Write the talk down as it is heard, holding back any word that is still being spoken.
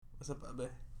What's up, Abe?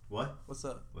 What? What's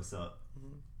up? What's up?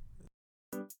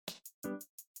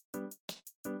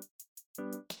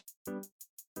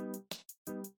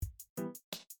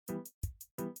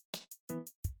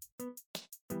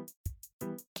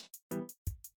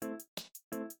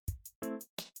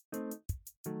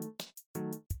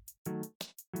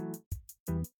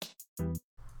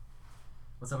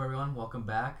 What's up, everyone? Welcome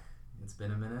back. It's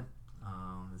been a minute.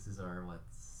 This is our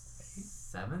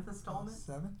seventh installment.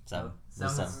 Seventh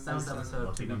Seventh episode of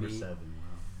Lucky number 2BB. 7.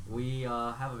 Wow. We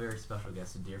have a very special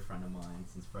guest, a dear friend of mine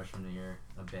since freshman year,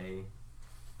 Abe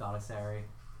Thadasari.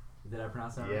 Did I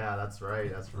pronounce that right? Yeah, that's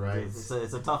right. That's right. It's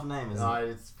a tough name, isn't it?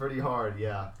 It's pretty hard.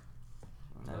 Yeah.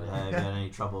 Have you had any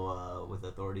trouble with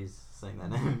authorities saying that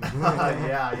name?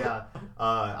 yeah.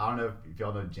 I don't know if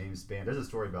y'all know James Spann. There's a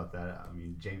story about that. I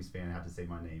mean, James Spann, I have to say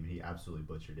my name. He absolutely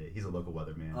butchered it. He's a local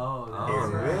weatherman. Oh,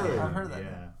 really? I've heard that.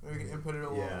 Yeah. We can input it a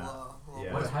little. Yeah.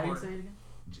 Yeah. What, how do you say it again?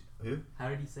 Who? How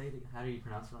did he say it? How do you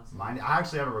pronounce it? Last Mine. I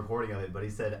actually have a recording of it, but he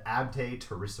said Abte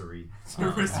Tertiary.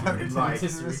 Tertiary. Like,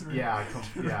 Tertiary. yeah,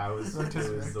 it was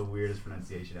the weirdest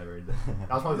pronunciation ever. That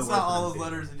was probably the It's worst. not all those pronunciation.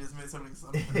 letters and just made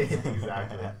something.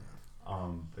 Exactly.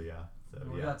 But yeah. So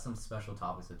We yeah. got some special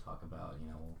topics to talk about. You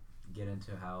know, we'll get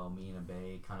into how me and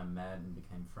Abe kind of met and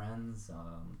became friends.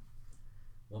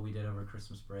 What we did over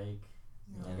Christmas break.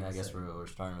 And I guess we're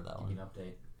starting with that Give me one. an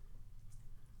update.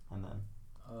 And then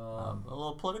a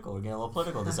little political. We're getting a little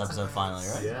political this episode finally,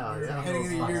 right? Yeah. Heading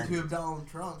into year 2 of Donald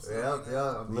Trump. So,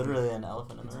 Yeah. Literally an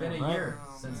elephant in It's the been room, a right? year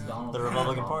Oh, since man. Donald The Trump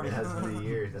Republican got Party. It has involved. been a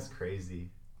year. That's crazy.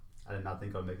 I did not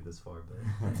think I'd make it this far, but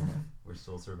we're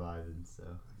still surviving. So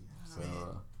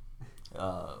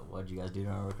What did you guys do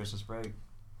during our Christmas break?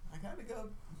 I gotta go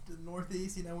to the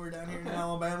Northeast. You know, we're down here in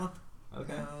Alabama.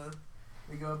 Okay.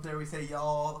 We go up there. We say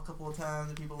y'all a couple of times,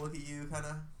 and people look at you, kind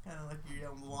of like you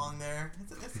don't belong there.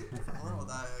 It's a different world.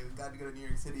 I got to go to New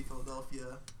York City,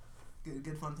 Philadelphia.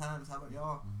 Good fun times. How about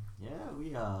y'all? Yeah,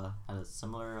 we had a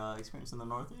similar experience in the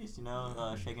Northeast. You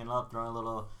know, shaking it up, throwing a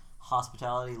little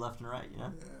hospitality left and right. You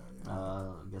know. Yeah.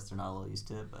 I guess they're not a little used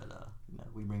to it, but you know,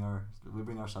 we bring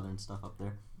our southern stuff up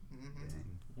there.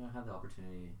 You know, I had the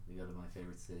opportunity to go to my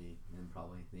favorite city in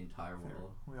probably the entire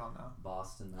world, We all know.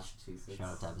 Boston, Massachusetts. Shout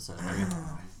out to episode 3.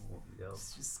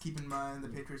 Just keep in mind the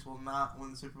Patriots will not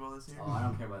win the Super Bowl this year. Oh, I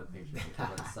don't care about the Patriots. I care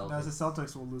about the Celtics. No, the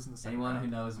Celtics will lose in the second Anyone round.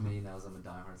 who knows me knows I'm a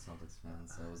diehard Celtics fan,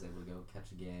 so I was able to go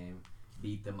catch a game,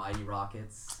 beat the mighty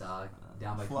Rockets down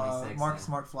by 26. Mark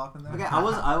Smart flop in there. Okay,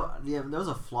 there was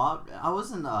a flop. I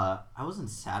wasn't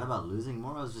sad about losing.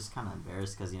 More, I was just kind of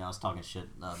embarrassed because I was talking shit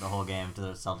the whole game to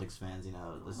the Celtics fans.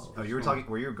 Oh, you were talking?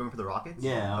 Were you going for the Rockets?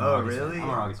 Yeah. I'm a Oh, Rockets fan. really? I'm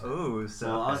a Rockets fan. Oh,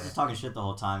 So I was just talking shit the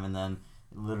whole time, and then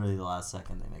literally the last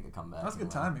second they make a comeback. That was good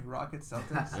and timing. Rockets,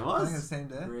 Celtics. It was. I think the same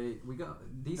day. Great. We got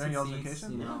During decent y'all's seats,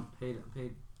 vacation? you know, paid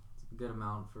a good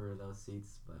amount for those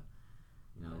seats, but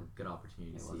good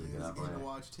opportunity to It see. was a It good was a game to play.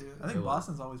 watch too. I think It was.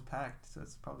 Boston's always packed, so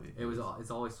it's probably.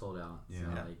 It's always sold out. Yeah.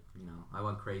 So I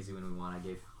went crazy when we won. I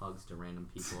gave hugs to random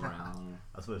people around.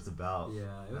 That's what it's about. Yeah,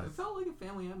 it felt like a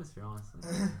family atmosphere, honestly.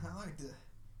 I like to,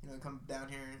 come down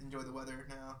here and enjoy the weather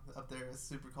now. Up there it's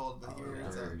super cold, but here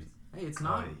it's Hey, it's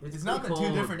not. it's not pretty been too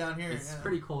cold. different down here. It's yeah.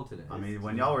 pretty cold today. I mean,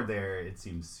 when y'all were there, it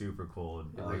seemed super cold.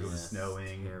 Oh, Like it was yes.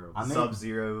 snowing, Terrible. I mean-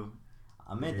 sub-zero.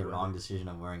 I made the wrong decision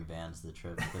of wearing Vans the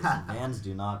trip because Vans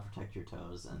do not protect your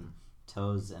toes,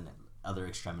 and other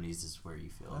extremities is where you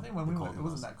feel. I think when the we cold went, it the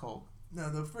wasn't most. that cold. No,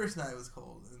 the first night was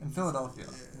cold. In Philadelphia,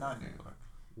 Yeah. not in New York.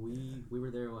 We were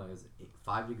there. What was it,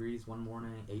 5 degrees one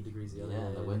morning, 8 degrees the other. Yeah,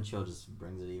 day. the wind chill just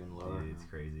brings it even lower. Dude, it's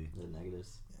crazy. The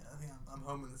negatives. Yeah, I think I'm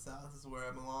home in the south. This is where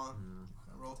I belong.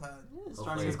 I roll tide. Yeah, it's Hopefully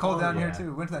starting to It's get cold down yeah. here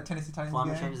too. Went to that Tennessee Titans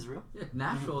Climate game. change is real. Yeah,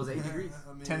 Nashville is 8 degrees.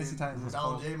 I mean, Tennessee Titans is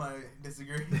Donald cold. J might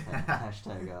disagree.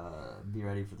 Hashtag be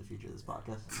ready for the future of this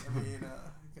podcast. I mean,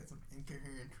 got some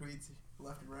incoherent tweets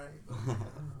left and right. But,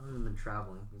 I haven't been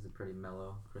traveling. It was a pretty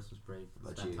mellow Christmas break.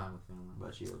 But Spent you- time with family.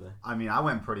 But you, Obey. I mean, I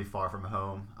went pretty far from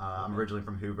home. I'm originally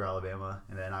from Hoover, Alabama,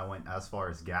 and then I went as far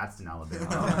as Gadsden, Alabama.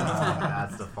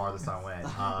 That's the farthest I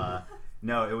went.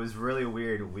 No, it was really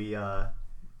weird.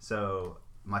 So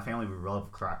my family, we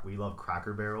love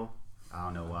Cracker Barrel. I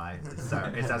don't know why. It's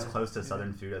as close to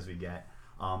Southern food as we get.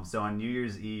 So on New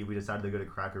Year's Eve, we decided to go to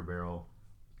Cracker Barrel,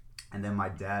 and then my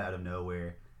dad, out of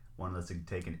nowhere, wanted us to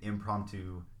take an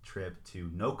impromptu trip to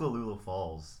Nokalula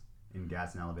Falls in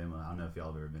Gadsden, Alabama. I don't know if y'all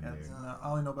have ever been Yeah, there. no, I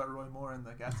only know about Roy Moore and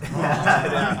the Gadsden.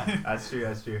 Yeah, that's true.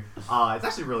 It's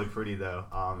actually really pretty though.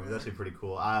 It was actually pretty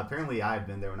cool. Apparently, I had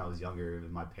been there when I was younger,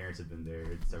 and my parents had been there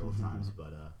several times.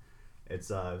 But it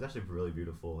was actually really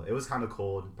beautiful. It was kind of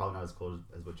cold, probably not as cold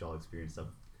as what y'all experienced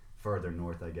up further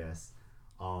north, I guess.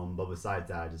 But besides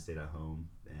that, I just stayed at home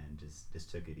and just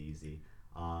took it easy.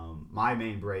 My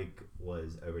main break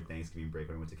was over Thanksgiving break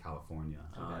when I went to California.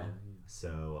 Okay.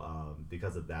 So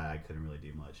because of that, I couldn't really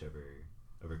do much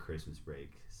over Christmas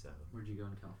break. So Where'd you go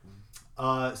in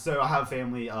California? so I have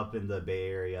family up in the Bay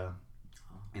Area,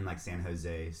 in like San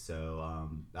Jose. So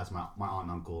that's my aunt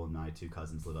and uncle and my 2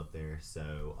 cousins live up there.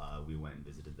 So we went and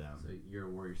visited them. So you're a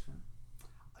Warriors fan.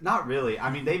 Not really.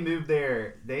 I mean, they moved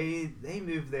there. They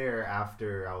moved there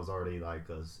after I was already like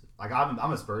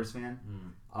I'm a Spurs fan.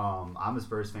 I'm a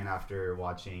Spurs fan after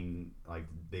watching like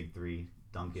the Big Three: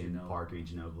 Duncan, Ginobili. Parker,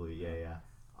 Ginobili. Yeah.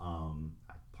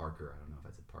 Parker. I don't know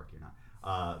if I said Parker or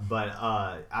not. But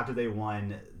after they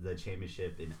won the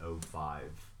championship in 2005,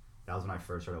 that was when I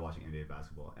first started watching NBA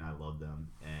basketball, and I loved them.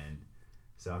 And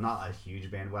so I'm not a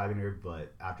huge bandwagoner,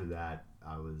 but after that,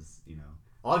 I was,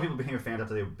 a lot of people became fans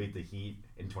after they beat the Heat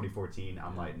in 2014.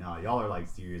 I'm like, no, y'all are like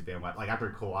serious bandwagon. Like after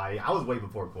Kawhi, I was way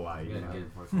before Kawhi. You You gotta know? get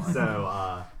it before Kawhi. So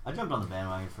I jumped on the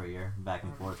bandwagon for a year, back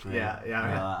and forth. Really. Yeah.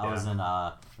 I was in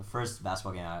the first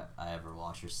basketball game I ever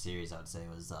watched, or series I would say,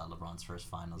 was LeBron's first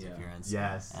finals appearance.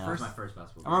 Yes. And That was my first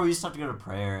basketball I remember game. we used to have to go to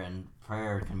prayer, and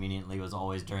prayer conveniently was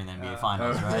always during the NBA Yeah.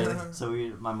 finals, Oh. right? So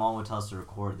my mom would tell us to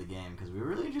record the game because we were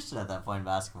really interested at that point in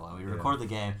basketball. And we'd record the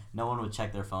game. No one would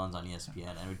check their phones on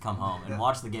ESPN, and we'd come home and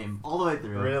watch the game all the way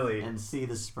through. Really? And see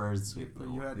the Spurs sweep.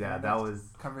 You had Yeah, that was.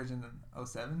 coverage in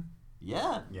 2007.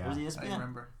 Yeah. Yeah. There's I ESPN.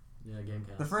 remember. Yeah,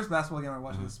 Gamecast. The first basketball game I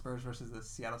watched was the Spurs versus the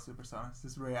Seattle Supersonics.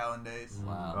 This is Ray Allen days.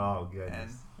 Wow. Oh And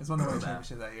goodness. it's one of the Remember that.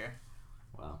 championship that year.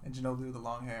 Wow. And Ginobili with the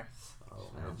long hair.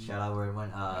 Oh, man. Shout out where he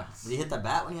went. Did he hit the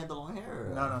bat when he had the long hair?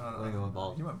 Or, No. When he went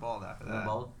bald. He went bald after He went that.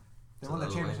 bald? They So won the that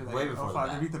was championship way that year. before the 05.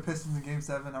 bat. They beat the Pistons in Game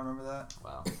 7. I remember that.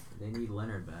 Wow. They need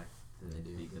Leonard back to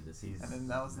be good this season. And then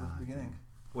that was the beginning.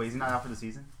 Wait, is he not out for the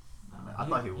season? I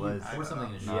thought he was. Or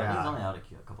something in the No, Yeah. he was only out a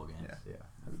couple games. Yeah. Yeah.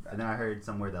 And then I heard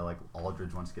somewhere that like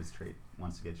Aldridge wants to get traded.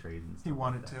 And He stuff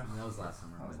wanted like to. that. That was last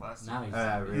summer. That was but last now year. he's,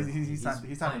 Yeah, really? He signed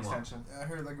an playing well. extension. I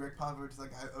heard like Rick Popovich I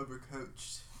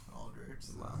overcoached Aldridge.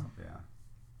 So. Wow. Yeah.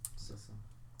 So.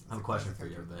 I have a question for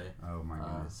you, Bay. Oh my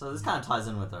goodness. So this kind of ties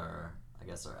in with our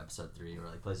episode 3, or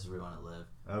like places we want to live.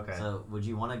 Okay. So would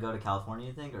you want to go to California,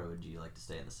 you think, or would you like to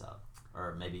stay in the South?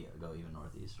 Or maybe go even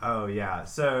northeast? Oh yeah.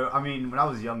 So I mean, when I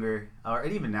was younger,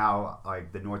 and even now,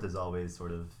 like the North has always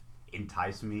sort of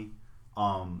enticed me.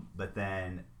 But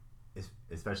then,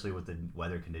 especially with the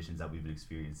weather conditions that we've been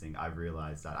experiencing, I've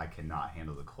realized that I cannot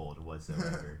handle the cold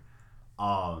whatsoever.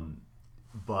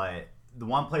 But the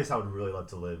one place I would really love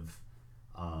to live,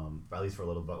 at least for a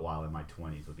little bit while in my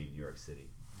 20s, would be New York City.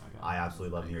 Okay. I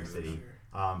absolutely love New York City.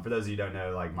 For those of you who don't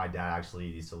know, like my dad actually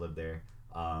used to live there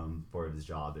for his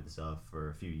job and stuff for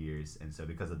a few years, and so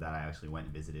because of that, I actually went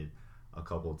and visited a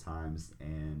couple of times,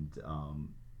 and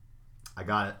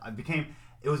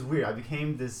it was weird. I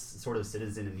became this sort of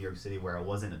citizen in New York City where I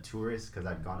wasn't a tourist because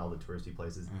I'd gone to all the touristy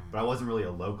places, but I wasn't really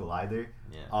a local either.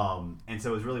 Yeah. And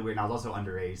so it was really weird. And I was also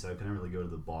underage, so I couldn't really go to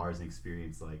the bars and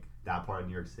experience like that part of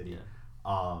New York City.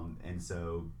 Yeah. And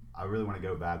so I really want to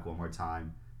go back one more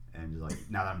time. And just, like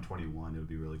now that I'm 21, it would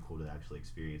be really cool to actually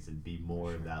experience and be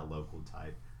more of that local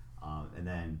type. And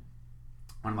then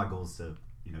one of my goals to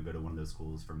go to one of those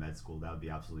schools for med school. That would be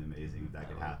absolutely amazing if that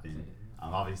could happen.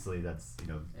 Obviously, that's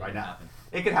right now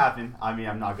it could happen. I mean,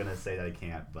 I'm not gonna say that it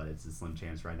can't, but it's a slim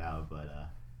chance right now. But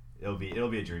it'll be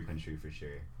a dream come true for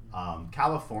sure.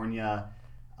 California,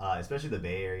 especially the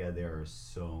Bay Area, there are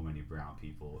so many brown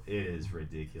people. It is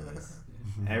ridiculous.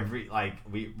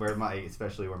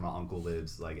 Especially where my uncle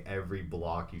lives, like every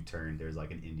block you turn, there's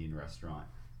like an Indian restaurant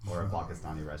or a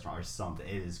Pakistani restaurant or something.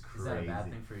 It is crazy. Is that a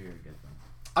bad thing for you or a good thing?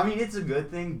 I mean, it's a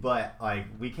good thing, but like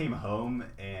we came home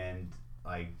and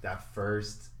like that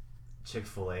first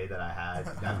Chick-fil-A that I had,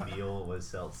 that meal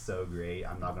felt so great.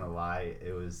 I'm not gonna lie,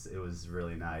 it was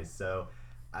really nice. So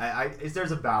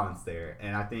there's a balance there,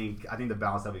 and I think the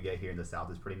balance that we get here in the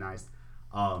South is pretty nice.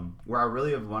 Where I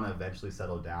really want to eventually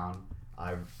settle down,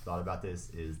 I've thought about this,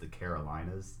 is the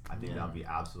Carolinas. I think that would be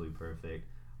absolutely perfect.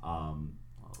 A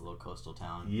little coastal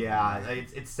town. Yeah,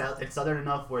 it's southern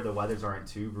enough where the weathers aren't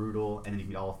too brutal, and then you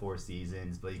can get all 4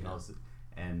 seasons, but you can also,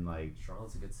 and like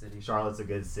Charlotte's a good city. Charlotte's a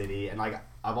good city, and like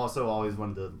I've also always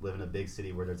wanted to live in a big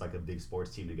city where there's like a big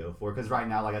sports team to go for. Because right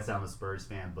now, like I said, I'm a Spurs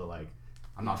fan, but like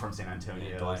I'm not from San Antonio.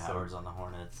 Yeah, Dwight so, Howard's on the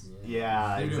Hornets.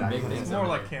 yeah, They're doing exactly. big things It's more over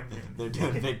like there. Cam Newton. They're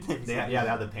doing big things. They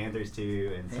have the Panthers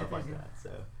too and stuff like Panthers,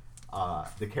 that. So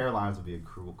the Carolinas would be a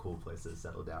cool place to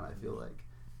settle down, I feel like.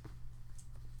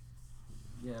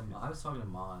 Yeah, I was talking to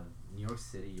Ma. New York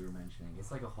City, you were mentioning.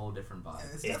 It's like a whole different vibe. Yeah,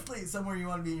 it's definitely somewhere you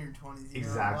want to be in your 20s. A lot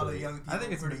Exactly. of young people. I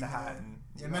think it's pretty Manhattan.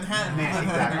 Yeah, Manhattan. Man,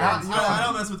 exactly. I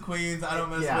don't mess with Queens. I don't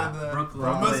mess Yeah. with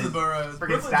Brooklyn. most of the boroughs. Freaking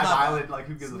Brooklyn's Staten not- Island, like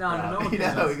who gives a No, crap? no one You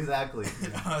know, cares. exactly.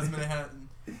 No, it's Manhattan.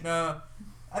 No,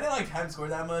 I didn't like Times Square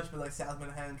that much, but like South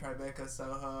Manhattan, Tribeca,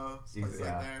 Soho, places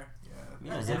Yeah. like there.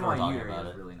 Yeah, The Zip were talking NYU area about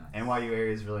is it. really nice. NYU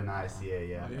area is really nice.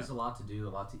 Yeah. There's a lot to do, a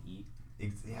lot to eat.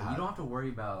 Yeah. You don't have to worry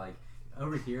about like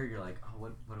over here. You're like, oh,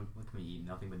 what can we eat?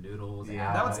 Nothing but noodles.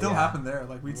 Yeah. That would still yeah. happen there.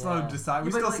 Like we'd still Yeah. decide. We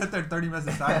Yeah, but, still like- sit there 30 minutes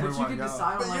decide where But we you want to can go.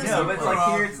 decide on But like. you're No, but it's like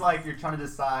Super here, off. it's like you're trying to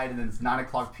decide, and then it's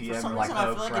 9:00 p.m. For some You're like, reason, I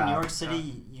oh feel like crap. in New York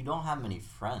City, you don't have many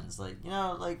friends. Like, you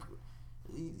know, like,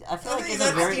 I feel like think it's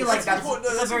a very, that's like, the that's, point- no,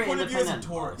 it's a that's the very point of view as a independent.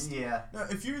 tourist. Yeah. No,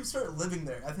 if you start living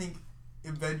there, I think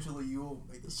eventually you will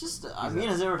make It's this. just, I mean,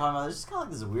 as they were talking about, it's just kind of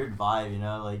like this weird vibe, you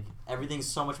know, like everything's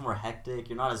so much more hectic.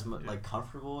 You're not as like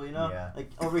comfortable, you know. Yeah. Like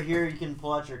over here, you can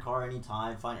pull out your car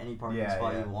anytime, find any parking Yeah,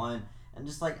 spot yeah. you want, and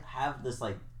just like have this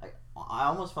like. I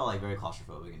almost felt like very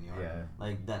claustrophobic in New York. Yeah.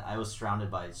 Like that, I was surrounded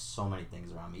by so many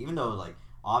things around me. Even though like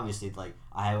obviously like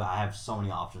I have so many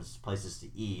options, places to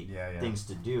eat, Yeah. things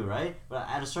to do, right? But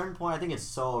at a certain point, I think it's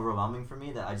so overwhelming for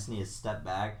me that I just need to step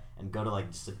back and go to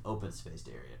like just an open spaced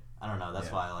area. I don't know. That's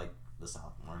Yeah. why I like the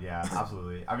South more. Yeah,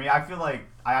 absolutely. I mean, I feel like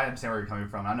I understand where you're coming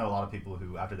from. I know a lot of people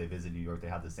who, after they visit New York, they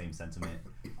have the same sentiment.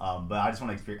 But I just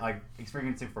want to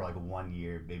experience it for like 1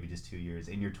 year, maybe just 2 years,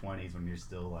 in your 20s when you're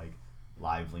still like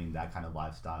lively in that kind of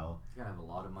lifestyle. You gotta have a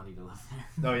lot of money to live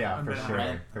there. Oh yeah, for Rent, sure,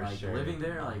 Rent, for like, sure. living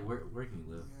there, like where can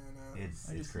you live?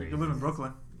 It's crazy. You live in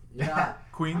Brooklyn, Yeah,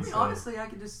 Queens. I mean, honestly, I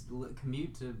could just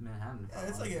commute to Manhattan. Yeah,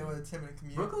 it's like a 10-minute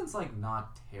commute. Brooklyn's like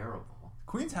not terrible.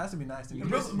 Queens has to be nice. You New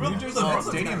just- Jersey- New Brooklyn- Jersey Brooklyn's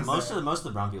Stadium nice. is Most there. of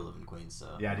the brown people live in Queens,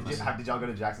 so Yeah, did y'all go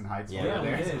to Jackson Heights? Yeah, while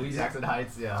you were we there? did. Jackson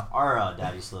Heights, yeah. Our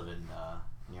dad used to live in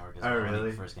New York as Oh, well when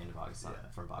really? he first came to Pakistan Yeah.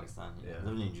 from Pakistan. He Yeah.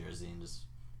 lived in New Jersey and just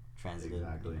transited.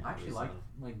 Exactly. I actually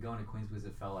like going to Queens because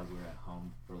it felt like we were at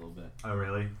home for a little bit. Oh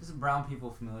really? Just brown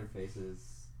people, familiar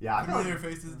faces. Yeah, I feel Familiar like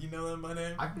faces, do you know them by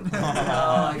name? I, I feel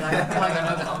like I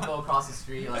know the uncle across the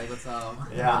street. Like, what's up?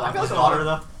 yeah, I feel like a lot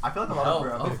of I feel like a lot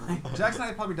of Oh, Jackson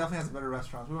Heights probably definitely has better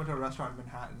restaurants. We went to a restaurant in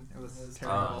Manhattan. It was It's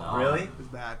terrible. no. Really? It was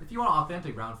bad. If you want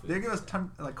authentic brown food, They give us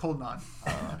like cold naan.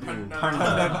 Turned Turned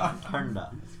up. Turned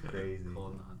up. crazy.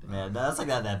 Cold naan. Man, that's like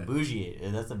that bougie.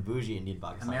 That's a bougie Indian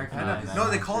Pakistan. American And, No, no,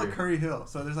 they that's call it true. Curry Hill.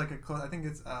 So there's like a I think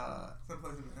it's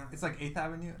Someplace in Manhattan. it's like 8th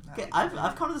Avenue. not Okay, 8th I've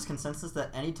Avenue. come to this consensus that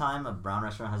anytime a brown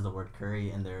restaurant has the word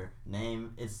curry in their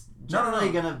name, it's No, no,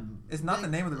 generally no. gonna. It's not the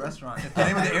name of the restaurant. It's the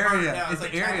name of the area. Yeah, it's it's the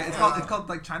like area. Chinatown. It's called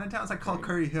like Chinatown. It's like called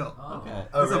Curry Hill. Oh. Okay.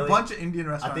 Oh, There's really? a bunch of Indian I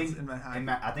restaurants think in Manhattan.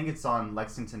 I think it's on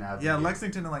Lexington Avenue. Yeah,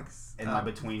 Lexington and like And like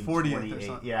between 40th or 28th,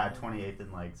 something. yeah, 28th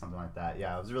and like something like that.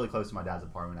 Yeah, it was really close to my dad's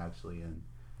apartment actually, and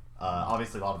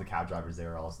obviously a lot of the cab drivers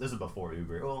there are also. This is before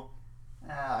Uber. Well,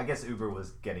 I guess Uber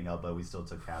was getting up, but we still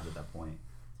took cabs at that point.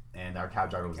 And our cab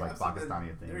driver was like Cabs have been- Pakistani,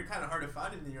 I They're think. kind of hard to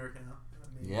find in New York now.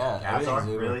 I mean, Yeah, Cabs are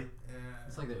everything's Uber. really. Yeah.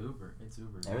 It's like the Uber. It's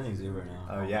Uber. Everything's Uber now.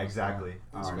 Oh yeah, exactly.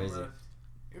 It's Uber crazy. Lyft.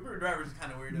 Uber drivers is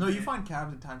kind of weird. No, to you me. find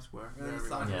cabs in Times Square. Yeah, They're it's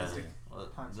everywhere. not- Yeah. Fantastic.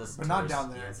 Well, just But not tourists. down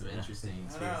there. Yeah, some interesting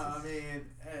I don't know. I spaces. mean,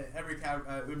 every cab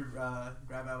Uber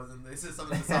Grab I was in. This is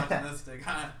something misogynistic.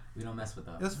 We don't mess with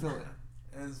that. It's Philly.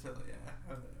 It's Philly,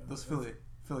 yeah. Those Philly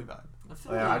vibe.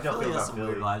 Philly, Yeah, I don't Philly feel has about some Philly.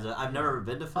 weird vibes. I've never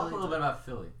been to Talk Philly. a little bit about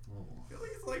Philly.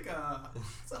 Philly's like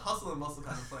it's a hustle and bustle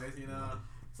kind of place, you know.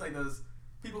 It's like those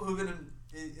people who've been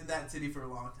in that city for a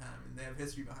long time and they have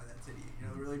history behind that city. You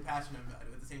know, really passionate about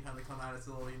it. At the same time, they come out as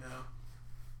a little, you know,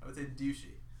 I would say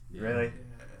douchey. Yeah. Really?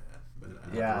 Yeah, but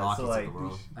Yeah, the Rockies so, of like- the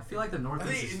world. I feel like the I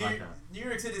Northeast think is New, like that. New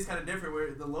York City is kind of different,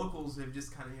 where the locals have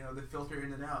just kind of, you know, they filter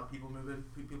in and out. People move in,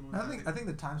 people move out. I think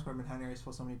the Times Square Manhattan area is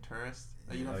full of so many tourists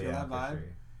that you don't Oh, feel yeah, that for vibe. sure.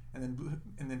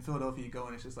 And then Philadelphia, you go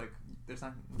and it's just like there's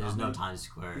not. There's no many- Times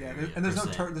Square. Yeah, area and there's per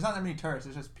no se. there's not that many tourists.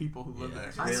 There's just people who live Yeah. there.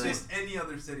 It's Really? just any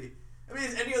other city. I mean,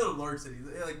 it's any other large city.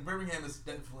 Like Birmingham is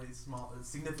definitely small. It's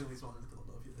significantly smaller than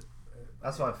Philadelphia.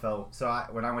 That's what I felt. So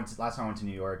when I went last time I went to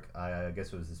New York, I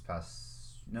guess it was this past.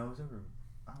 No, it was over.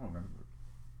 I don't remember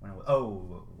when it was.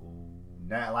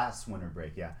 Last winter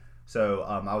break. Yeah. So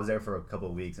I was there for a couple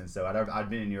of weeks, and so I'd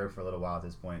been in New York for a little while at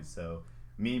this point. So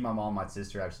me, my mom, my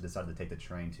sister actually decided to take the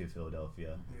train to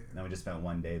Philadelphia, and then we just spent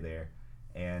one day there.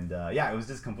 And yeah, it was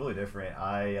just completely different.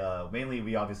 Mainly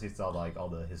we obviously saw like all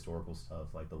the historical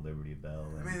stuff, like the Liberty Bell.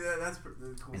 And, I mean, that's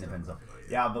the cool Independence stuff.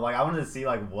 yeah, but like I wanted to see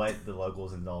like what the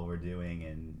locals and all were doing,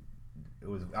 and it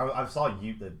was I saw the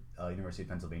University of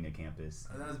Pennsylvania campus.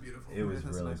 That was beautiful. It was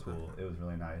that's really nice, cool. man. It was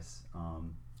really nice.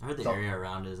 I heard the So- area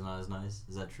around it is not as nice.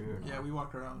 Is that true or not? Yeah, we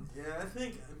walked around. Yeah, I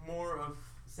think more of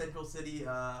Central City,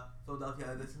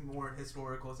 Philadelphia. That's more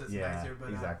historical, so it's yeah, nicer.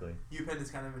 But exactly. UPenn is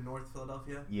kind of in North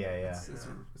Philadelphia. Yeah, yeah, It's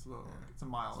a little. It's a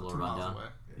mile, It's a little 2 miles rundown. away.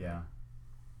 yeah.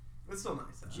 It's still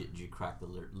nice. Did you crack the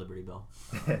Liberty Bell?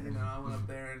 You know, I went up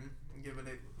there and give it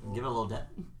a Give it a little dip.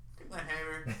 a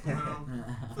hammer, you know,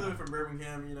 flew from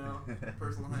Birmingham, you know,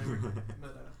 personal hammer.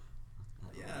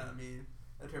 But yeah, I mean,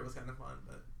 that trip was kind of fun,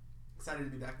 but excited to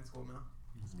be back in school now.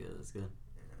 That's good. That's good.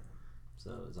 Yeah.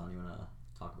 So, Zon, you wanna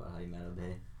talk about how you met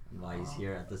Obey and why he's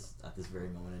here at this very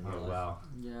moment in your Oh life? wow.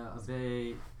 Yeah,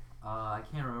 they. I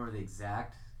can't remember the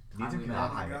exact Neither time we can Oh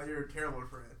met. my I. god, you're a terrible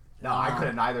friend. No, I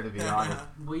couldn't either, to be honest.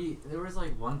 There was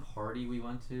like one party we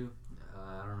went to.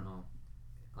 I don't know.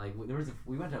 Like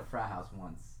we went to a frat house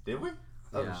once, Did we?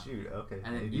 Oh Yeah. shoot. Okay.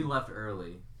 and then maybe. you left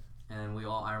early, and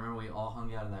I remember we all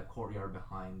hung out in that courtyard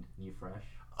behind New Fresh.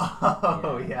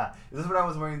 Oh Yeah. yeah. Is this when I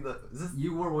was wearing the? Is this?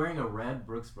 You were wearing a red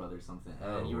Brooks Brothers something,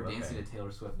 and then you were Oh, okay. dancing to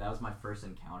Taylor Swift. That was my first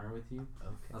encounter with you.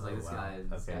 Okay. I was like, this wow.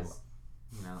 guy's, Okay.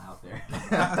 you know, out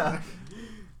there.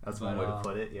 That's But, one way to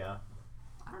put it. Yeah.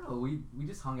 I don't know. We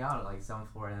just hung out at like 7th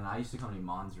floor, and then I used to come to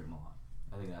Iman's room a lot.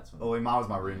 I think that's when. Oh, wait, mom was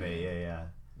my roommate. Yeah.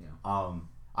 Yeah.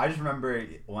 I just remember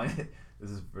one. This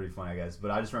is pretty funny, I guess.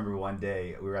 But I just remember one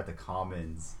day we were at the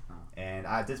Commons, and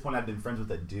at this point I'd been friends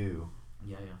with a dude.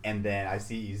 Yeah. And then I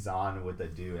see Izan with a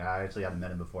dude. And I actually hadn't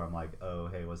met him before. I'm like, oh,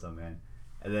 hey, what's up, man?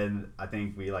 And then I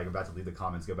think we like about to leave the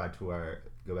Commons, go back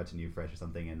to New Fresh or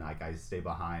something, and like I stay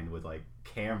behind with like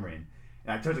Cameron.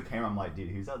 And I turned to Cameron, I'm like, dude,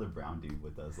 who's that other brown dude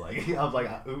with us? Like, I was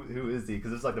like, who is he? Because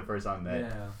this was like the first time I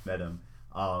met him.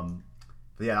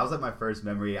 But yeah, that was like my first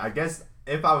memory. I guess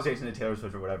if I was chasing a Taylor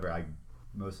Swift or whatever, I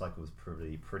most likely was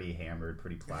pretty hammered,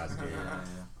 pretty plastered.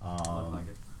 Looked like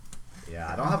it.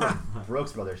 Yeah, I don't have a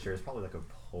Brooks Brothers shirt. It's probably like a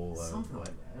polo. Something but-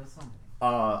 like that. It was something.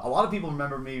 a lot of people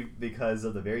remember me because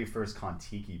of the very first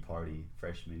Kontiki party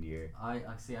freshman year. I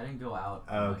see. I didn't go out.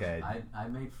 Oh, much. okay. I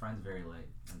made friends very late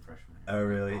in freshman year. Oh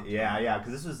really? Yeah.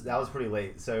 Because that was pretty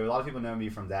late. So a lot of people know me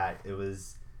from that. It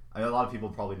was. I mean, a lot of people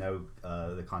probably know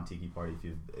the Kontiki party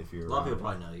if you're. A lot of people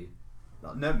probably know you.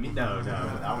 No,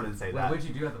 I wouldn't say Wait, that. what'd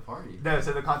you do at the party? No,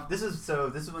 so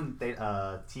this is when they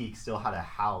Teak still had a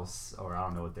house, or I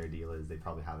don't know what their deal is. They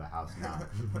probably have a house now,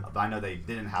 but I know they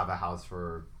didn't have a house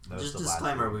for most Just of last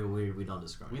disclaimer: year. we don't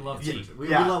discriminate. We love Yeah. Teak. We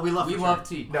Yeah. love We for love sure.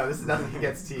 Teak. No, this is nothing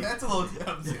against Teak. That's a little.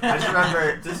 I just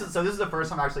remember this is the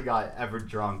first time I actually got ever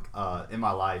drunk in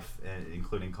my life,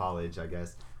 including college, I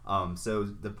guess. So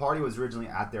the party was originally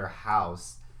at their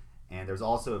house, and there was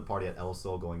also a party at El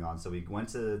Sol going on. So we went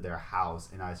to their house,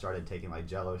 and I started taking like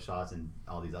Jello shots and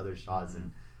all these other shots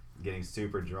and getting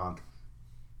super drunk.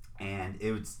 And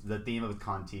it was the theme of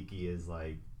Kontiki is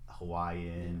like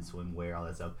Hawaiian swimwear, all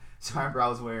that stuff. So I remember I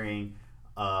was wearing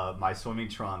my swimming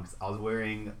trunks. I was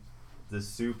wearing the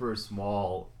super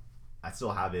small, I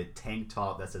still have it, tank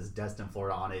top that says Destin,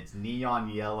 Florida on it. It's neon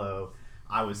yellow.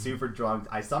 I was super drunk.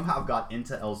 I somehow got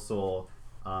into El Sol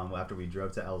after we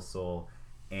drove to El Sol,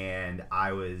 and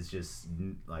I was just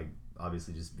like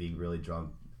obviously just being really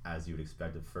drunk, as you would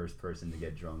expect a first person to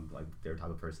get drunk, like their type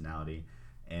of personality.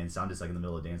 And so I'm just like in the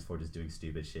middle of the dance floor just doing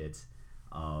stupid shit.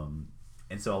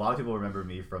 And so a lot of people remember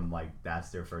me from like that's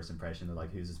their first impression. They're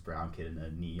like, who's this brown kid in a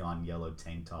neon yellow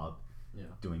tank top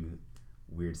doing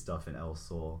weird stuff in El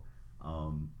Sol.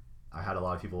 I had a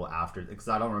lot of people after, because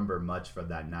I don't remember much from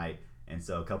that night. And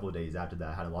so a couple of days after that,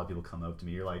 I had a lot of people come up to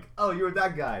me. You're like, oh, you were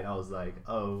that guy. And I was like,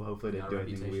 oh, hopefully they didn't do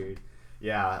anything weird.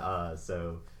 Yeah,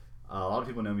 so a lot of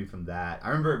people know me from that. I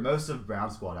remember most of Brown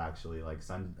Squad, actually, like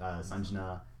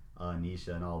Sanjana,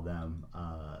 Nisha, and all of them.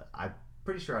 I'm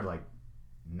pretty sure I'd like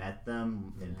met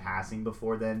them in passing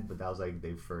before then, but that was like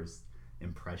their first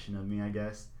impression of me, I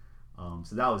guess.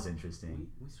 So that was interesting.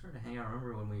 We started hanging out. I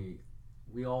remember when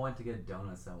we all went to get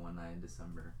donuts that one night in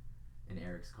December in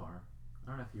Eric's car. I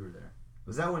don't know if you were there.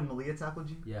 Was that when Malia tackled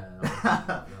you? Yeah,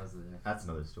 that was the day. That's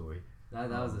another story. That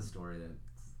was a story that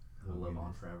will live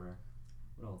on forever.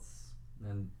 What else? And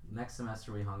then next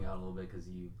semester we hung out a little bit because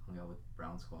you hung out with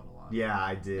Brown Squad a lot. Yeah,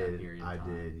 I that did. period of I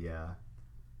time. did, yeah.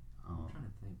 I'm trying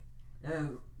to think.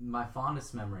 And my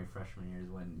fondest memory freshman year is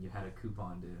when you had a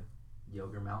coupon to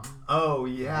Yogurt Mountain. Oh,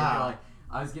 And yeah. you're like,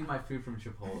 I was getting my food from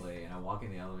Chipotle, and I walk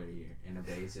in the elevator here, and a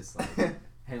bay's just like,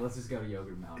 hey, let's just go to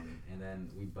Yogurt Mountain. And then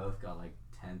we both got like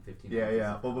 10, 15 Yeah, ounces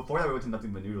yeah. of Well, before that, we went to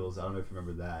Nothing But Noodles. I don't know if you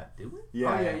remember that. Did we?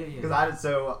 Yeah, Oh, yeah. Because I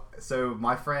so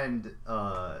my friend,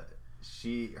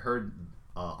 her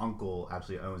uncle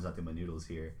actually owns Nothing But Noodles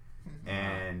here,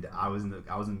 and I wasn't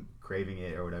craving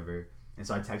it or whatever, and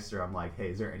so I texted her. I'm like, hey,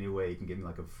 is there any way you can give me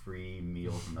like a free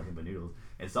meal from Nothing But Noodles?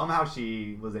 And somehow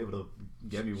she was able to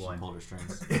get me one. She pulled her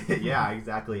strings. Yeah,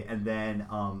 exactly. And then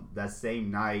that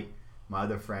same night, my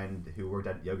other friend who worked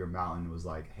at Yogurt Mountain was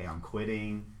like, hey, I'm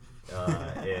quitting.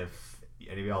 If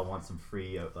any of y'all want some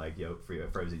free free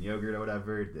frozen yogurt or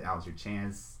whatever, now's your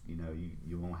chance. You know,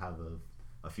 you won't have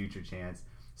a future chance.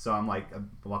 So I'm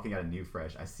walking out of New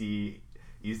Fresh. I see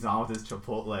Izan with his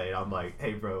Chipotle, and I'm like,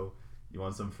 hey bro, you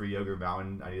want some free yogurt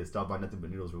mountain? I need to stop by Nothing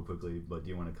But Noodles real quickly, but do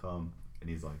you want to come? And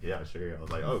he's like, yeah, sure. I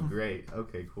was like, oh, great.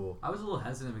 Okay, cool. I was a little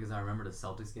hesitant because I remember the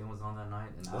Celtics game was on that night,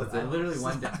 and Was I it? literally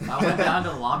went down. I went down to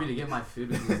the lobby to get my food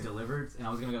because it was delivered, and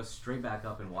I was gonna go straight back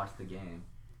up and watch the game.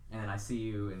 And then I see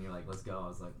you, and you're like, "Let's go." I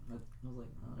was like, oh,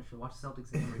 I should watch the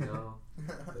Celtics game or go.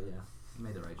 But yeah, you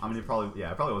made the right choice. I mean, it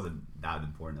probably wasn't that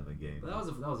important of a game. But that was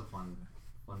a fun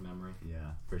memory.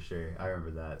 Yeah, for sure. I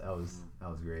remember that. That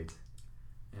was great.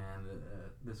 And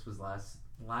this was last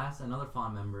another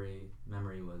fond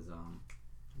memory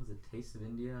was it Taste of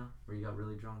India, where you got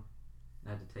really drunk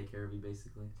and had to take care of you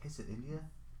basically. Taste of India?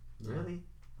 Yeah. Really?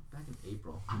 Back in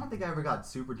April. I don't think I ever got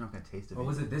super drunk at Taste of Or India.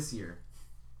 was it this year?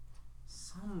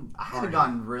 I haven't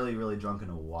gotten really, really drunk in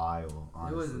a while,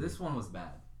 honestly. This one was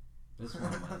bad. This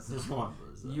one was. This one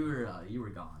was. You were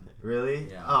gone. Really?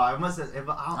 Yeah. Oh, I must have.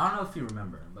 I don't know if you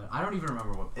remember, but I don't even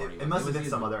remember what party It must have been either-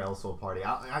 some other Elsewhere party.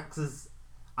 Because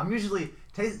I'm usually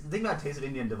the thing about Taste of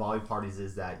India and Diwali parties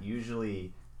is that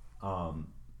usually,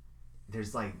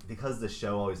 there's like, because the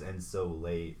show always ends so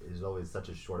late, there's always such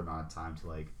a short amount of time to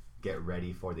like get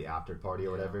ready for the after party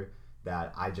or whatever,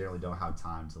 that I generally don't have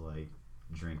time to like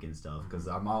drink and stuff, because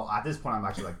at this point I'm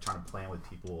actually like trying to plan with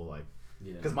people, like,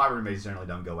 because my roommates generally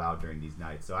don't go out during these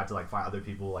nights, so I have to like find other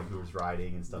people like who was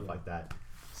riding and stuff like that.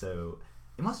 So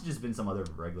it must have just been some other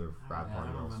regular frat party.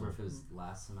 I don't also. remember if it was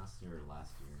last semester or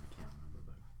last year. I can't remember,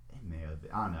 but It may have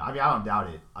been. I don't know. I mean, I don't doubt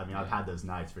it. I mean, I've had those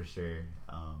nights for sure.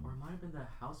 or it might have been the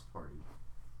house party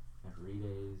at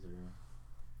Redays or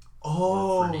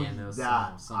Oh, Fernando's,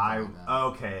 that something like that.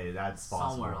 Okay, that's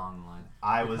possible. somewhere along the line.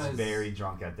 I was Because- very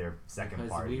drunk at their second Because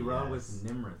party. we rode yes. with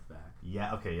Nimrith back.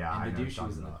 Yeah. Okay. Yeah. I And know the what douche you're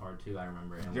was in the talking car too, I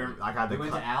remember. And You're- we, I had we the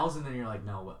went cut- to Al's and then you're like,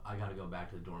 no, I gotta go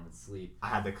back to the dorm and sleep. I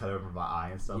had to cut over my eye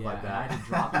and stuff yeah, like and that. I had to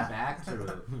drop it back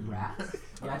to Rats.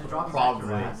 Yeah, I had to drop it Probably. back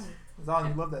to Rats. Zon,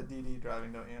 you love that DD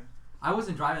driving, don't you? I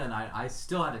wasn't driving that night. I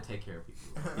still had to take care of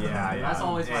people. Yeah. Yeah. That's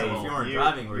always my hey, goal. If you weren't you-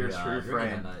 driving, you're you're a true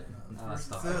friend.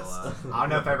 Stuff I don't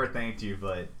know if I ever thanked you,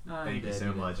 but No, thank you did, so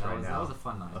did. much That right was, now. That was a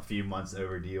fun night. A few months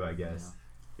overdue, I guess.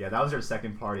 Yeah, that was our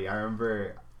second party. I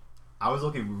remember I was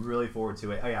looking really forward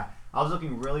to it. Oh, yeah. I was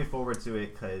looking really forward to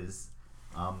it because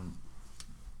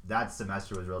that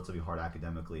semester was relatively hard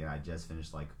academically, and I just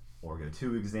finished, like, Orgo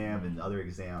 2 exam and other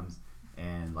exams,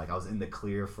 and, like, I was in the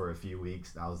clear for a few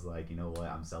weeks, and I was like, you know what,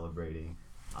 I'm celebrating.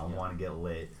 I want to get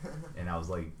lit. And I was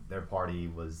like, their party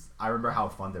was, I remember how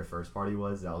fun their first party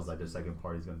was, and I was like, their second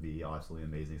party is going to be absolutely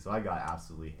amazing. So I got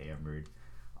absolutely hammered.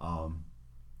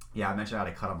 Yeah, I mentioned I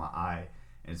had a cut on my eye,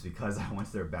 and it's because I went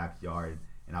to their backyard,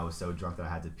 and I was so drunk that I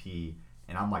had to pee,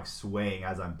 and I'm like swaying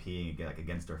as I'm peeing like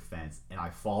against their fence, and I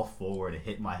fall forward and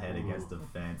hit my head against the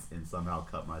fence and somehow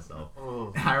cut myself.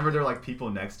 And I remember there were like people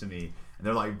next to me, and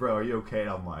they're like, "Bro, are you okay?" And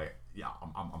I'm like, "Yeah,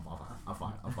 I'm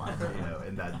fine," you know,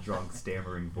 in that drunk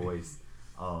stammering voice.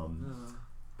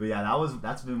 But yeah,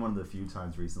 that's been one of the few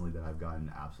times recently that I've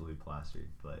gotten absolutely plastered.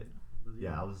 But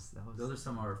yeah, that was Those are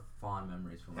some of our fond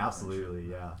memories from our absolutely,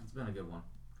 friendship. yeah. It's been a good one.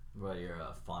 What are your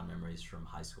fond memories from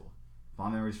high school?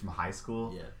 Fond memories from high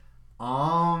school. Yeah.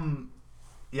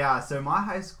 Yeah, so my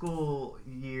high school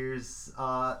years,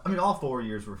 I mean, all 4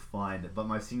 years were fun, but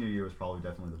my senior year was probably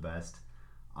definitely the best.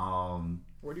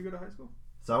 Where do you go to high school?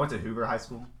 So I went to Hoover High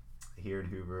School here in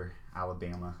Hoover,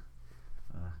 Alabama.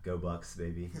 Go Bucks,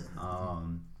 baby.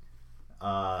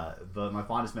 But my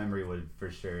fondest memory would for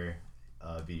sure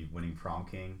be winning prom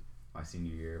king my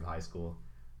senior year of high school.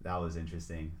 That was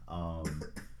interesting.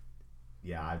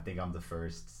 Yeah, I think I'm the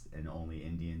first and only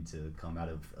Indian to come out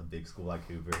of a big school like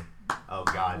Hoover. Oh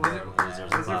God! What was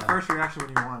your first reaction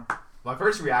when you won? My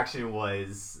first reaction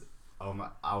was, I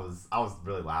was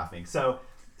really laughing. So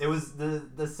it was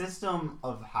the system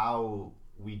of how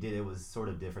we did it was sort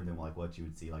of different than like what you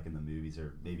would see like in the movies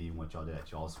or maybe even what y'all did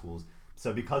at y'all's schools.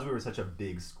 So because we were such a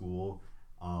big school,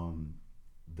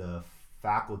 the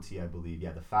faculty, I believe,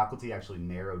 the faculty actually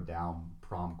narrowed down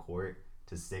prom court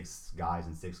to 6 guys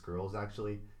and 6 girls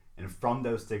actually, and from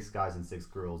those 6 guys and 6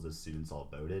 girls, the students all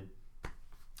voted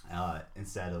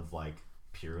instead of like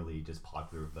purely just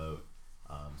popular vote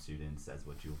students, as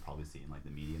what you'll probably see in like the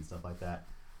media and stuff like that.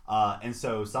 And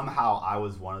so somehow I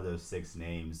was one of those 6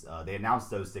 names. They announced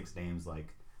those 6 names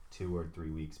like 2 or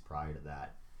 3 weeks prior to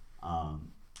that,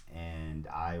 and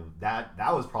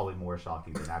that was probably more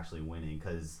shocking than actually winning,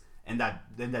 because in that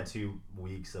 2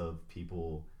 weeks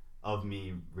of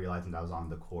me realizing that I was on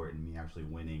the court and me actually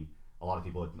winning, a lot of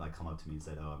people would like come up to me and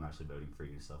said, "Oh, I'm actually voting for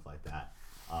you," and stuff like that.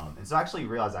 And so I actually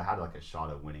realized I had like a shot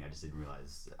at winning. I just didn't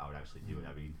realize I would actually do it.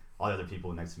 I mean, all the other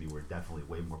people next to me were definitely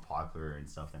way more popular and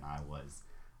stuff than I was.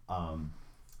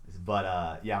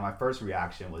 But yeah, my first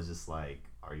reaction was just like,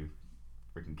 "Are you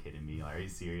freaking kidding me? Like, are you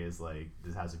serious? Like,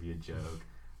 this has to be a joke.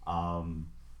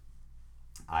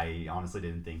 I honestly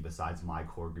didn't think, besides my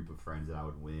core group of friends, that I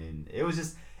would win. It was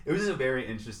just a very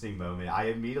interesting moment. I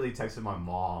immediately texted my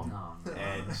mom, No.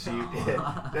 and she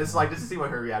just to see what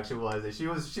her reaction was. And she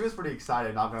was pretty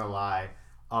excited. Not gonna lie.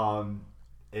 And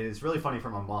it's really funny for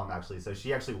my mom, actually. So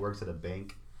she actually works at a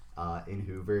bank in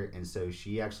Hoover, and so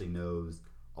she actually knows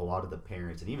a lot of the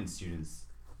parents and even students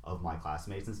of my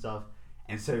classmates and stuff.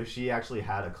 And so she actually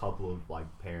had a couple of like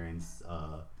parents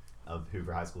of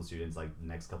Hoover High School students like the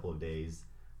next couple of days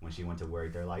when she went to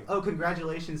work. They're like, "Oh,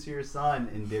 congratulations to your son,"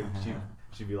 and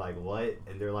she'd be like, "What?"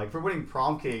 And they're like, "For winning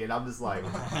prom king," and I'm just like,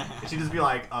 and she'd just be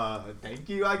like, "Thank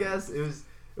you," I guess. It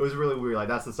was really weird. Like,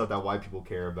 that's the stuff that white people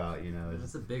care about, you know.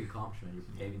 It's a big accomplishment. You're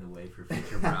paving the way for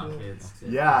future brown kids to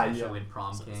Yeah. win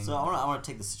prom king. So I want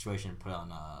to take the situation and put it on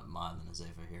Mine and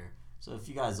Azefa here. So if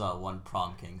you guys won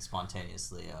prom king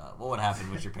spontaneously, what would happen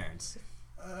with your parents?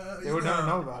 They would never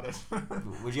know about it.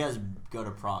 Would you guys go to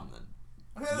prom then?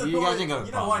 Okay, You guys didn't go to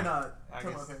you prom. know, why not? I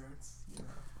Tell my guess. parents. You know.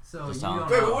 So Just you tell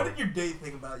don't Wait, know. but what did your date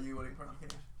think about you winning prom king?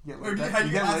 Yeah, Or like had that-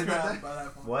 you get asked laid her like out that? by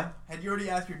that point? What? Had you already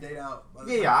asked your date out? By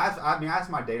the Yeah, time? I asked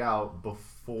my date out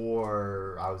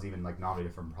before I was even like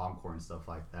nominated for prom corps and stuff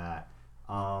like that.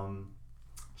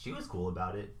 She was cool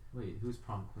about it. Wait, who's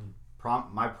prom queen?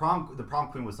 The prom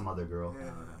queen was some other girl.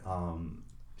 Yeah.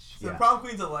 She- So yeah. prom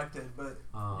queen's elected, but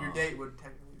Oh. your date would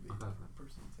technically be Okay. the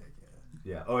person you take.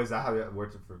 Yeah. Yeah. Oh, is that how it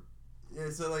worked for?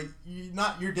 Yeah. So like,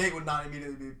 your date would not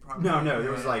immediately be prom. No, queen. no.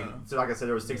 There was Yeah, like yeah. so like I said,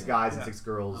 there was 6 guys and Yeah. 6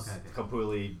 girls, Okay.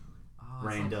 completely. Oh, it's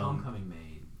Random. like homecoming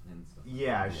maid and stuff.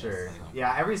 Yeah, Yes, sure. I know.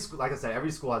 Yeah, every school, like I said, every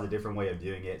school has a different way of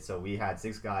doing it. So we had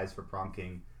 6 guys for prom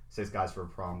king, 6 guys for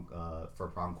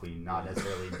prom queen, not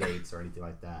necessarily dates or anything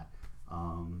like that.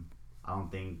 I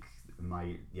don't think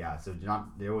so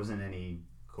there wasn't any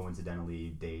coincidentally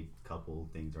date couple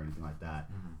things or anything like that.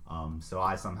 So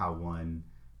I somehow won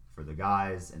for the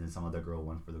guys, and then some other girl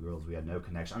won for the girls. We had no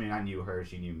connection. I mean, I knew her,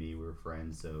 she knew me, we were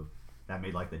friends, so that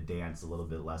made like the dance a little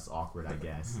bit less awkward, I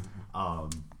guess.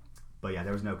 But yeah,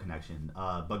 there was no connection.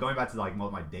 But going back to like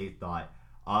what my date thought,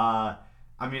 I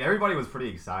mean, everybody was pretty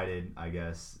excited, I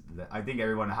guess. I think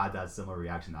everyone had that similar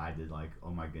reaction I did, like,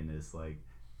 oh my goodness, like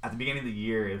at the beginning of the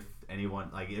year, if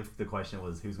the question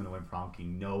was who's gonna win prom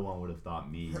king, no one would have thought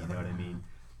me, you know what I mean?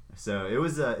 So it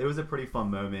was a pretty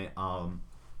fun moment.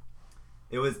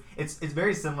 It's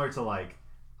very similar to like,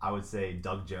 I would say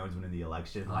Doug Jones winning the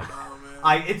election. Like, Oh,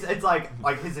 man. it's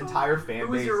like his entire fan Who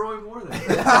was base. your Roy Moore then?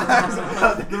 The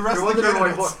rest There of the wasn't a Roy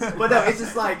candidates. Moore. But no, it's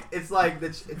just like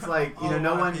you know,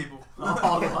 no white one. people.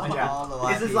 All the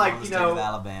white It's just people like, in the you state know, of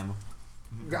Alabama.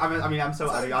 I mean,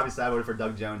 obviously I voted for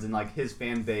Doug Jones, and like his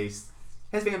fan base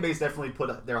definitely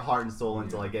put their heart and soul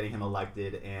into like getting him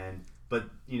elected, but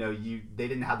you know, they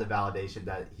didn't have the validation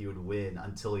that he would win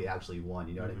until he actually won.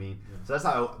 You know what I mean? Yeah. So that's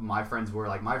how my friends were.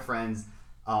 Like my friends,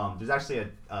 there's actually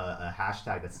a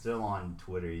hashtag that's still on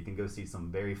Twitter. You can go see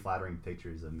some very flattering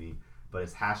pictures of me, but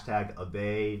it's hashtag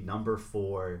Abe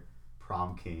 #4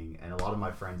 prom king, and a lot of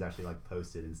my friends actually like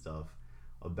posted and stuff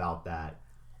about that.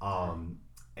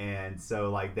 And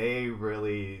so like they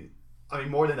really, I mean,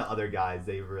 more than the other guys,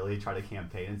 they really try to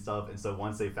campaign and stuff. And so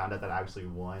once they found out that I actually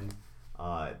won,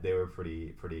 they were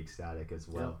pretty ecstatic as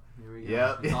well. Yep, here we go.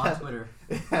 Yep. It's on Twitter.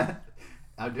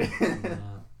 I did. Yeah,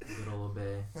 good old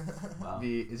Obey. Wow.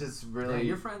 It's just Yeah, really,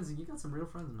 your friends, you got some real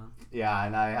friends, man. yeah,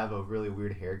 and I have a really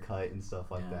weird haircut and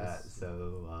stuff like Yeah, that. it's-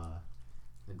 So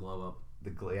The glow up.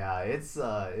 it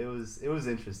was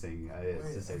interesting. Wait,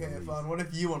 To say the okay, least. fun. What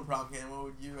if you won prom king? What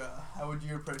would you? How would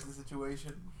you approach the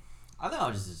situation? I think I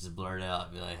would just blurt it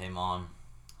out, be like, "Hey, mom,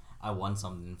 I won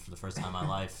something for the first time in my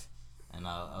life, and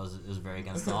it was very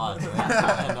against the odds,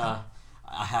 right? And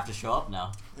I have to show up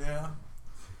now." Yeah.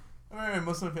 I remember a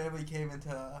Muslim family came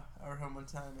into our home one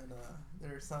time, and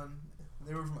their son,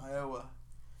 they were from Iowa,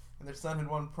 and their son had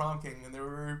won prom king, and they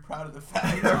were very proud of the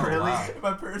fact. Oh, really? wow.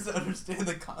 My parents didn't understand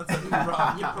the concept of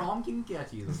prom. Your prom can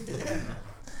get you.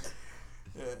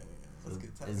 Yeah, that's a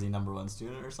good time. Is he #1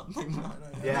 student or something?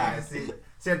 Yeah, see,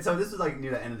 so this was like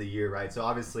near the end of the year, right? So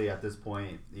obviously at this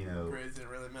point, you know, Grades didn't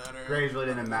really matter. grades really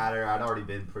didn't matter. I'd already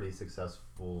been pretty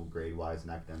successful grade-wise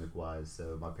and academic-wise,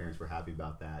 so my parents were happy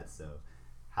about that. So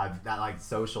have that like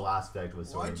social aspect was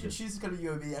sort Why of did you just, choose to go to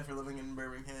UAB after living in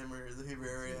Birmingham or the Hoover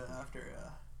area after?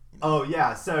 Oh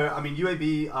yeah, so I mean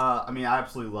UAB. I mean I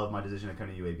absolutely love my decision to come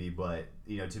to UAB, but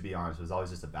you know, to be honest, it was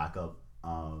always just a backup.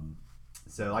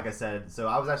 So like I said, so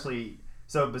I was actually,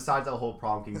 so besides the whole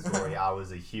prom king story, I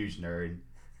was a huge nerd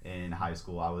in high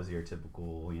school. I was your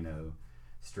typical, you know,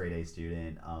 straight A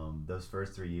student. Those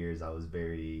first 3 years, I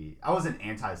wasn't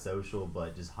antisocial,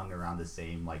 but just hung around the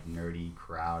same like nerdy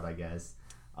crowd, I guess.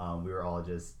 We were all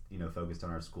just focused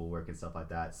on our schoolwork and stuff like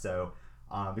that. So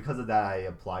because of that, I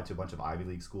applied to a bunch of Ivy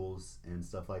League schools and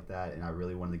stuff like that, and I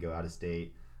really wanted to go out of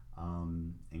state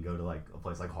and go to like a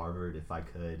place like Harvard if I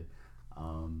could.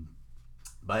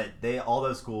 But all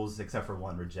those schools except for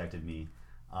one rejected me.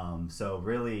 So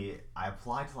really, I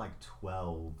applied to like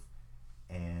 12,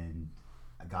 and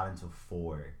I got into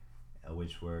 4,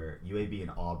 which were UAB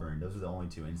and Auburn. Those were the only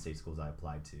 2 in-state schools I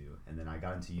applied to. And then I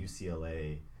got into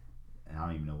UCLA, and I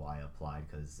don't even know why I applied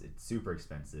because it's super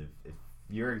expensive. If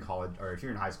you're in college or if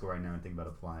you're in high school right now and think about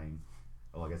applying,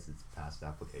 I guess it's past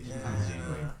application time in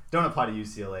January. Don't apply to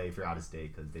UCLA if you're out of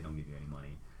state because they don't give you any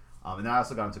money. And then I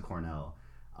also got into Cornell.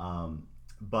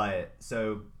 But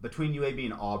so between UAB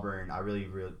and Auburn, I really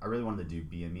wanted to do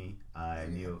BME. I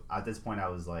knew at this point I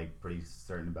was like pretty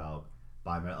certain about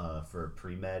for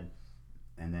pre-med,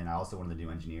 and then I also wanted to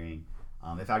do engineering.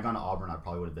 If I had gone to Auburn, I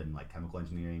probably would have been like chemical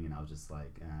engineering, and I was just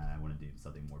like, I want to do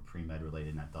something more pre-med related,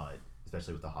 and I thought,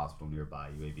 especially with the hospital nearby,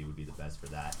 UAB would be the best for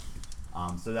that.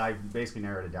 So I basically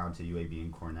narrowed it down to UAB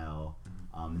and Cornell,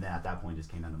 and then at that point it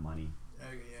just came down to money.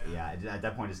 Yeah, at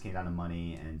that point it just came down to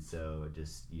money, and so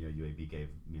just UAB gave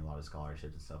me a lot of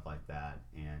scholarships and stuff like that,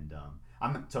 and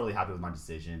I'm totally happy with my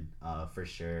decision for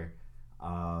sure.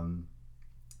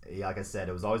 Like I said,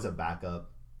 it was always a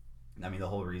backup. I mean, the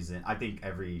whole reason, I think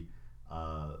every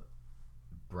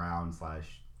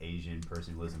brown/Asian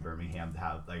person who lives in Birmingham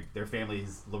have like their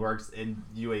families works in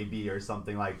UAB or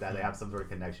something like that. They have some sort of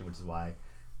connection, which is why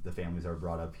the families are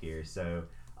brought up here. So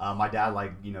my dad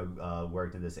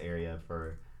worked in this area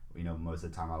for most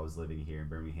of the time I was living here in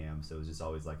Birmingham, so it was just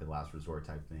always like a last resort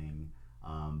type thing.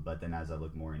 But then as I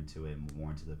looked more into it, more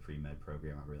into the pre-med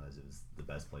program, I realized it was the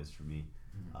best place for me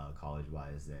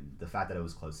college-wise, and the fact that it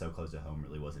was so close to home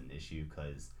really wasn't an issue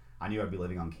because I knew I'd be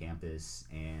living on campus,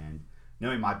 and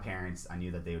knowing my parents, I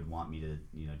knew that they would want me to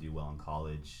do well in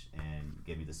college and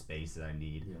give me the space that I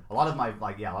need. Yeah. A lot of my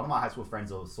high school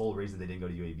friends, the sole reason they didn't go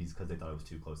to UAB is because they thought it was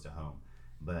too close to home.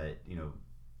 But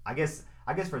I guess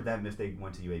for them, if they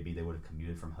went to UAB, they would have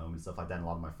commuted from home and stuff like that, and a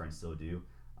lot of my friends still do.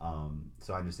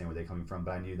 So I understand where they're coming from,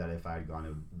 but I knew that if I had gone,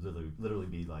 it would literally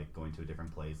be like going to a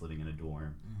different place, living in a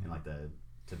dorm, and like the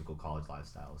typical college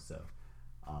lifestyle. So,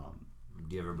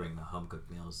 do you ever bring the home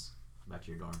cooked meals back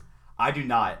to your dorm? I do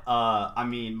not. I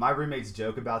mean, my roommates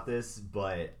joke about this,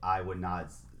 but I would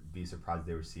not be surprised if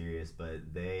they were serious.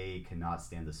 But they cannot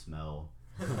stand the smell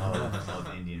of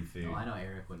Indian food. No, I know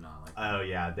Eric would not like that. Oh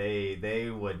yeah,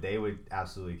 they would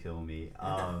absolutely kill me.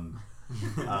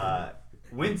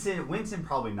 Winton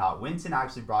probably not. Winton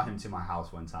actually brought him to my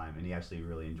house one time, and he actually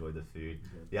really enjoyed the food.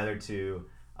 The other 2,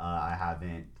 I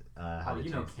haven't had a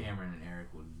chance. Cameron and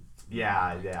Eric would.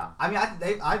 Yeah. I mean,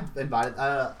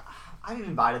 I've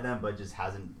invited them, but it just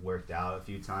hasn't worked out a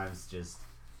few times. Just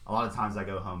a lot of times I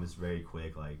go home, it's very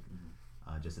quick, like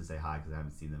just to say hi because I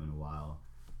haven't seen them in a while.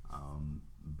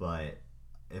 But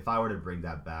if I were to bring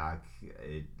that back,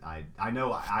 I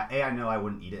know I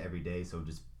wouldn't eat it every day, so it would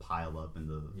just pile up in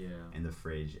the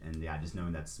fridge, and just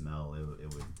knowing that smell,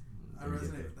 it would. I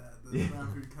resonate with that. The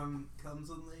brown food comes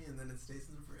suddenly, and then it stays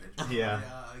in the fridge. Yeah.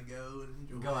 I go and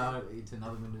enjoy. Go out, eat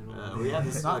another noodle. We had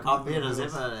this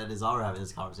Ziva and Azar were having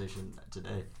this conversation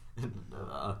today.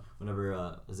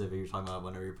 Whenever Ziva, you're talking about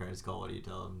whenever your parents call, what do you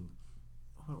tell them?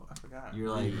 Oh, I forgot. You're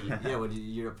like,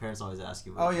 your parents always ask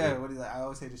you. What do you like? I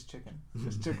always say just chicken.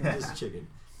 Just chicken. Just chicken.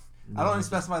 I don't even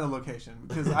specify the location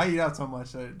because I eat out so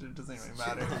much that it doesn't really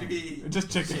matter.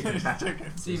 Just chicken. Just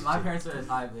chicken. See, my parents at the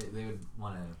time, they would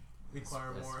want to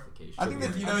require more. I think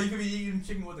that you could be eating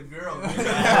chicken with a girl.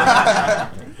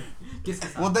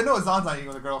 Well, they know Azan's not eating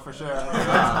with a girl for sure.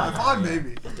 That's fine,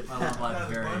 baby. My love life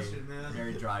is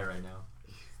very dry right now.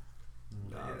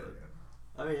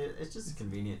 I mean, it's just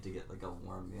convenient to get like a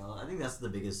warm meal. I think that's the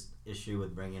biggest issue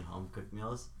with bringing home cooked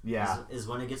meals. Yeah, is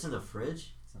when it gets in the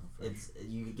fridge.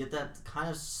 You get that kind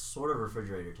of sort of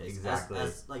refrigerator taste. Exactly.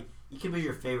 As like it could be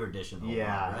your favorite dish in the whole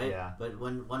world, right? Yeah. But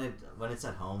when it's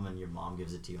at home and your mom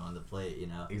gives it to you on the plate,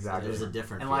 exactly. There's a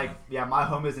different. And feeling. My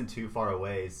home isn't too far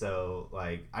away, so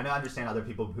I understand other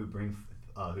people who bring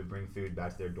food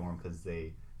back to their dorm because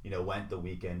they went the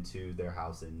weekend to their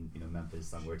house in Memphis,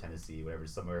 somewhere, Tennessee, whatever,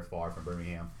 somewhere far from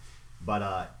Birmingham. But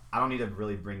I don't need to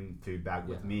really bring food back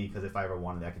with me because if I ever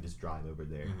wanted, I could just drive over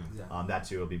there. Mm-hmm. Exactly. That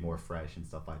too will be more fresh and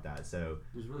stuff like that. So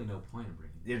there's really no point in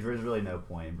bringing. There's really no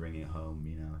point in bringing it home,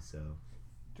 So.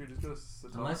 Dude, just go to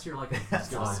Sitar. Unless you're like a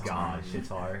Shitar. Gosh,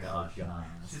 Shitar.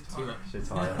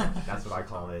 That's what I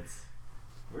call it.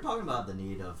 We're talking about the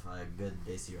need of a good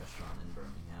Desi restaurant in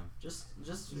Birmingham. Just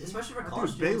especially for I think college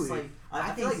it's students. Bailey. Like I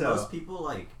think feel like so. most people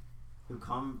like who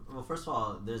come. Well, first of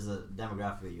all, there's a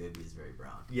demographic of UAB is very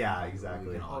brown. Yeah, We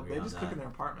exactly. can all Oh, agree they on just that. cook in their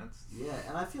apartments. Yeah,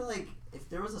 and I feel like if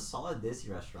there was a solid Desi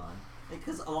restaurant,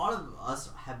 because a lot of us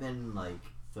have been like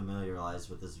familiarized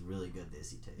with this really good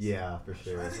Desi taste. Yeah, for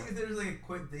sure. I think if there's like a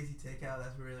quick Desi takeout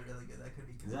that's really really good, that could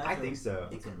be good. Exactly. I think so.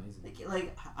 It That's could- amazing.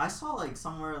 like I saw like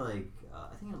somewhere like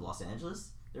I think in Los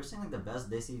Angeles, they were saying like the best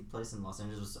Desi place in Los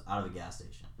Angeles was out of a gas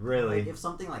station. Really? Like if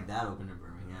something like that opened in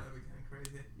Birmingham, That'd be kind of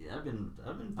crazy. yeah, that'd been.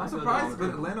 I'm I'd go surprised, there.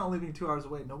 but Atlanta only being 2 hours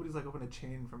away. Nobody's like opened a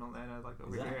chain from Atlanta like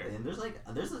over Exactly, here. and there's a I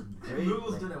great. think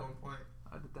Moogle's like- did at one point.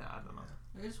 I don't know.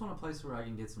 I just want a place where I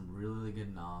can get some really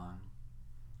good naan,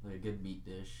 like a good meat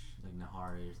dish, like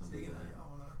Nahari or something Speaking like of, that.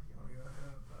 y'all wanna go hit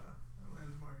up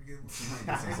Atlanta's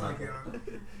Market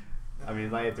again? I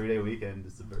mean, like a 3-day weekend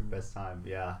is the best time.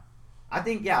 Yeah. I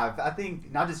think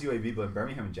not just UAB, but in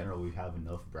Birmingham in general, we have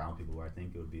enough brown people where I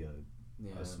think it would be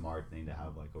a smart thing to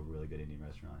have like a really good Indian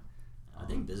restaurant. I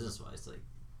think business wise, like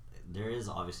there is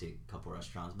obviously a couple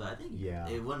restaurants, but I think Yeah.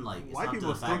 it wouldn't like it's White not to people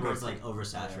the still fact go where it's to- like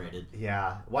oversaturated.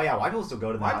 Yeah. Well, yeah, white people still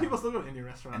go to Why that. people still go to Indian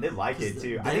restaurants? And they like it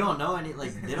too. They don't know any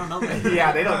like they don't know.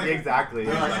 Yeah, they don't exactly.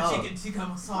 They're like, oh. chicken tikka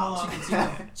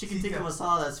masala. Chicken tikka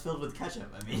masala that's filled with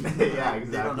ketchup. I mean, Yeah, They don't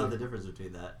exactly. know the difference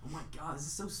between that. Oh my god, this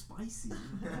is so spicy.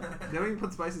 They don't even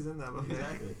put spices in that buffet.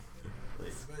 Exactly.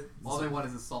 Like, All they want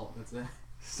is the salt. That's it.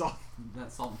 Salt,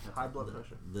 That salt and pepper. high blood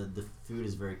pressure. the food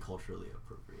is very culturally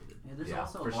appropriated. Yeah, there's Yeah,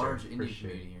 also for a sure, large for Indian sure.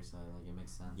 community here, so like it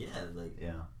makes sense. Yeah, like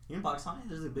Yeah. here in Pakistani,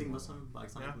 there's a big Muslim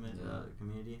Pakistani Yeah.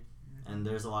 community, and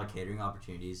there's a lot of catering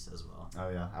opportunities as well, Oh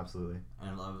yeah, absolutely.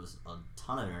 and a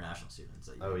ton of international students.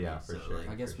 At Oh, UAB, yeah, for so, sure. like,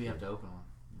 I guess For we sure. have to open one.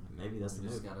 maybe that's We the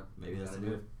just move. gotta- Maybe we that's the gotta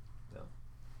do move.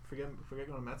 Forget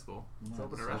going to med school. Let's Yeah,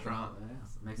 open a just restaurant. up, yeah,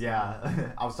 makes sense.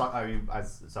 Yeah, I was talking. I mean, I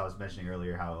was mentioning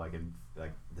earlier how like in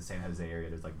like the San Jose area,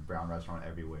 there's like brown restaurant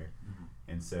everywhere, Mhm.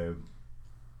 and so.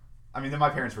 I mean, then my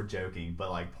parents were joking,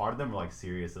 but like part of them were like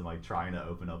serious and like trying to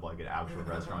open up like an actual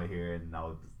restaurant here, and I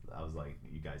was like,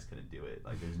 you guys couldn't do it.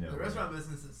 Like, there's no The way. restaurant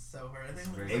business is so hard. I think It's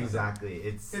like very Exactly.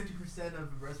 It's 50%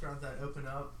 of restaurants that open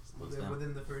up Close down.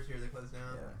 within the first year they close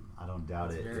down. I don't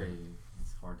doubt It's it.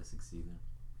 it's hard to succeed there.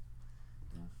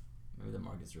 Maybe the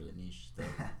market's really niche though,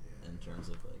 Yeah. in terms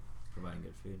of like providing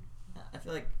good food. Yeah, I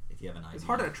feel like if you have an idea, It's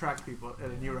hard to attract people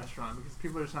at a new restaurant because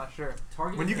people are just not sure.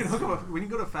 Target When you can is- hook up, when you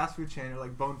go to a fast food chain or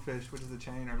like Bonefish, which is a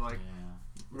chain, or like yeah.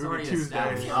 It's Ruby already Tuesday, I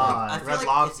established. feel Ah, like, I feel Red like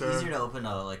Lobster. it's easier to open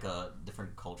a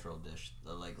different cultural dish,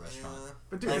 like restaurant. Yeah.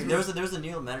 But dude, Like it's there was a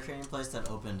new Mediterranean place that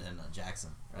opened in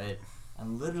Jackson, right?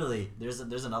 And literally, there's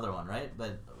another one, right?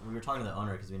 But we were talking to the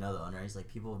owner because we know the owner. He's like,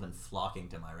 people have been flocking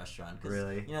to my restaurant because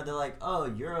Really? you know they're like, oh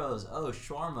gyros, oh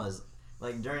shawarmas,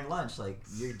 like during lunch, like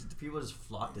people just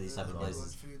flock to these type of Lunch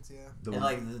places. foods, yeah. The- And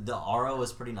like the aura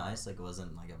was pretty nice. Like it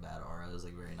wasn't like a bad aura. It was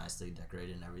like very nicely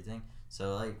decorated and everything.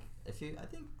 So like I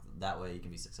think that way you can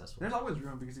be successful. there's always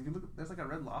room because if you look, there's like a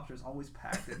Red Lobster is always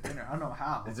packed at dinner. I don't know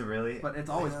how, Is it really? but it's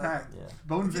always Yeah. packed. Yeah.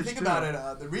 Bonefish If you think too. about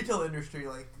it, the retail industry,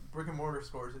 like brick and mortar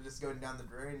stores, are just going down the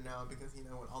drain now because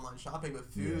with online shopping. But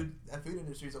food, that food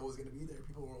industry is always going to be there.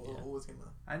 People are Yeah. always going to.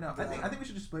 I know. I think we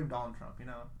should just blame Donald Trump. You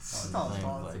know, it's all his Like,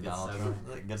 fault. like Good Donald segue. Trump.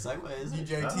 Like, good segue, isn't it?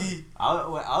 DJT. I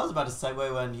was about to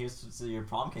segue when he was to your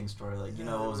prom king story. Like you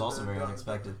know, it was also very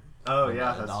unexpected. Oh When,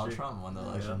 yeah, that's Donald true. Trump won the Yeah.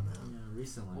 election. Yeah,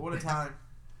 recently. What a time.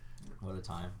 What a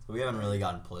time! But we haven't really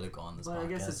gotten political on this But podcast. I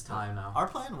guess it's time now. Our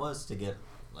plan was to get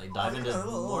dive yeah, into a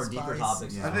little more deeper spice.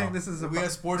 topics. Yeah. I think this is We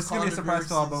have sports It's gonna be a surprise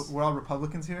to all, but controversies. we're all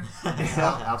Republicans here.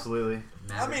 Yeah, absolutely.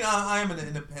 I mean, I am an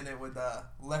independent with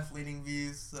left-leaning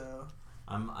views. So,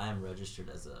 I am registered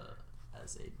as a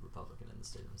Republican in the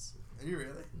state of Mississippi. are you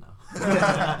really? No.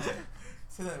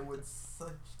 Say that with such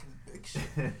conviction.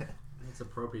 It's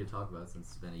appropriate to talk about since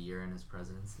it's been a year in his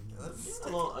presidency. Yeah, let's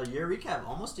a year recap,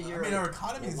 almost a year. I mean, our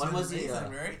economy's When been was he,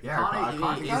 amazing, right? Yeah, Economy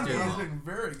economy- is The economy doing has well. been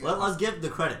very good. Let's give the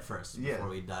credit first Yeah. before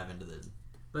we dive into the.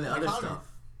 But the The other economy. stuff,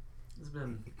 it's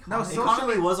been. No, The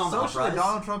economy was on the socially, uprise.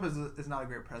 Donald Trump is not a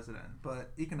great president,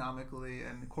 but economically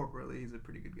and corporately, he's a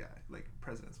pretty good guy. Like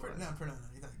president's wise. No,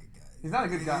 he's not a good guy. He's not a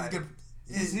good guy. He's good.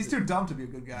 He's too dumb to be a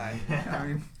good guy. I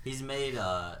mean, He's made.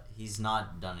 He's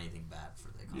not done anything bad for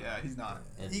the economy. yeah, he's not.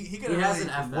 He could He have hasn't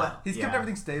really. effed that what- up. He's Yeah. kept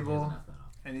everything He stable, hasn't effed that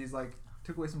up. and he's like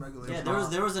took away some regulations. Yeah,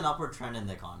 there was an upward trend in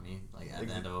the economy, like at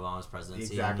the end of Obama's presidency.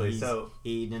 and Exactly, so-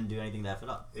 he didn't do anything to F it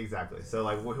up. Exactly. So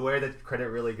like where the credit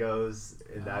really goes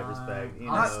in that respect, you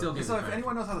I'll know. still give So it if credit.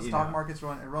 anyone knows how the You stock know. market's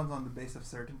run, it runs on the base of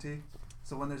certainty.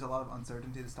 So when there's a lot of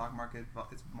uncertainty, the stock market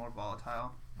it's more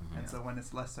volatile, Mm-hmm. and so when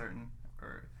it's less certain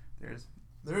or there's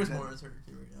There is more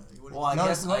uncertainty right now. You wouldn't- Well, I No,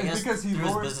 guess because he through his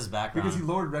lowered- business background. Because he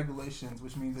lowered regulations,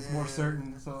 which means it's more Yeah.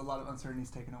 certain, so a lot of uncertainty is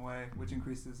taken away, which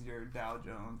increases your Dow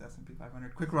Jones, S&P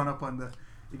 500. Quick run up on the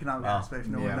economic Wow. aspect.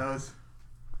 No Yeah. one knows.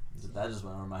 That just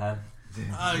went over my head.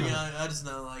 I just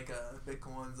know like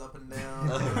Bitcoin's up and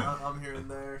down. I'm here and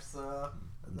there, so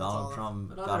that's all. Donald Trump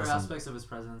But got other us some. aspects of his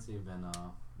presidency have been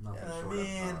nothing Yeah, I short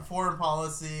mean, of. foreign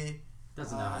policy.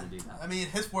 Doesn't know how to do that. I mean,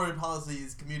 his foreign policy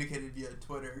is communicated via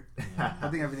Twitter. I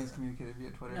think everything's communicated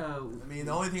via Twitter. No. I mean,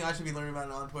 the only thing I should be learning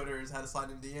about on Twitter is how to slide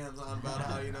in DMs, not about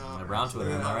how Brown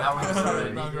Twitter, am I Yeah,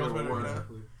 right? Brown girl Twitter,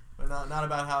 but not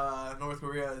about how North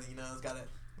Korea, has got a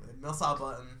missile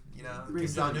button, Kim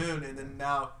Jong Un, and then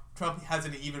now Trump has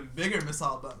an even bigger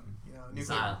missile button,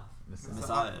 nuclear.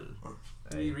 Missile.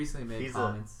 He recently made he's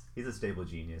comments. He's a stable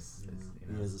genius.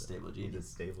 He is a stable He's genius. a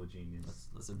stable genius.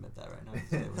 Let's admit that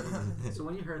right now. So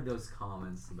when you heard those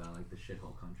comments about like the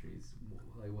shithole countries,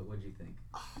 like what'd you think?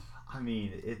 I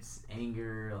mean, it's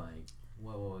Anger, like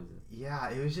what was it? yeah.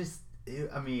 It was just.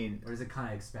 Or is it kind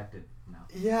of expected now?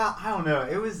 Yeah, I don't know.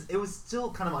 It was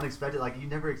still kind of unexpected. Like you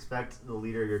never expect the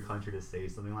leader of your country to say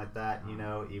something like that,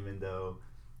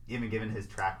 even given his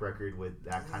track record with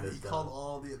that kind of He stuff. called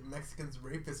all the Mexicans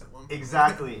rapists at one point.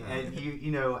 Exactly, and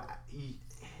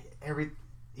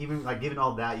even like given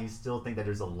all that, you still think that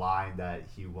there's a line that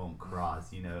he won't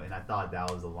cross, And I thought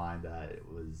that was a line that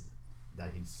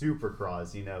he'd super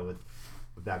cross,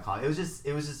 with that comment. It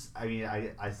was just. I mean,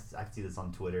 I see this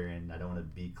on Twitter, and I don't want to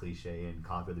be cliche and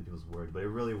copy other people's words, but it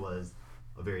really was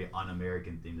a very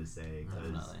un-American thing to say. 'Cause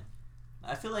Definitely.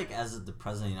 I feel like as the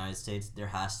president of the United States,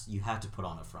 you have to put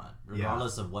on a front,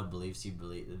 regardless of what beliefs you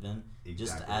believe in.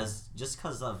 Exactly. Just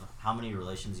because of how many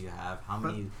relations you have, how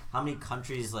many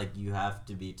countries like you have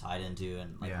to be tied into,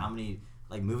 and like how many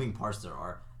like moving parts there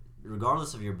are.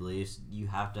 Regardless of your beliefs, you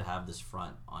have to have this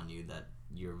front on you that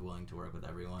you're willing to work with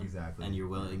everyone, Exactly. and you're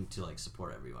willing to like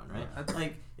support everyone, right? Yeah.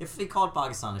 Like if they called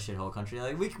Pakistan a shithole country,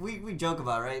 like we joke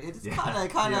about, right? It's kind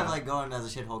of like going as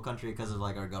a shithole country because of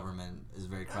like our government is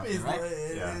very I corrupt, mean, right?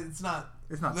 it's not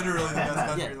It's not literally the best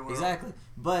country Yeah, in the world. exactly.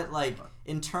 But like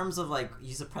in terms of like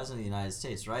he's the president of the United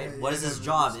States, right? Yeah, What yeah, is his yeah,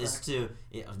 job respect.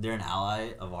 is they're an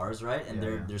ally of ours, right? And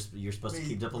Yeah. you're supposed to I mean,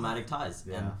 keep diplomatic ties.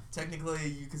 Yeah. And Technically,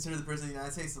 you consider the president of the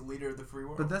United States the leader of the free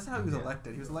world. But that's how he was Yeah.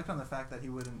 elected. He was elected on the fact that he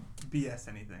wouldn't BS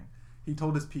anything. He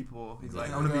told his people, he's like,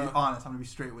 Yeah. I'm going to be honest, I'm going to be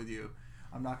straight with you.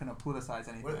 I'm not going to politicize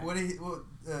anything.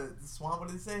 The swamp? What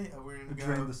did he say? We're gonna go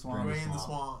Drain the swamp. Drain the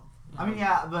swamp. I mean,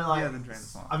 yeah, but like, Yeah, then drain the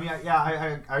swamp. I mean,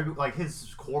 I like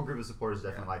his core group of supporters is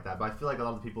definitely like that. But I feel like a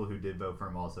lot of the people who did vote for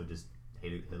him also just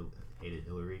hated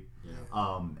Hillary. Yeah.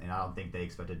 And I don't think they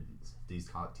expected these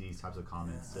types of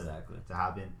comments Exactly. to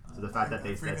happen. So the fact that I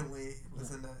they said, frequently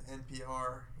listen to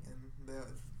NPR, and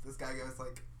this guy goes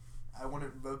like, "I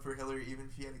wouldn't vote for Hillary even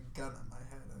if he had a gun on my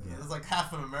head." Yeah. It's like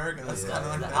half of America. That's Yeah, kind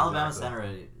of like the that. Alabama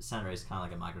Exactly. Senate race is kind of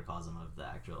like a microcosm of the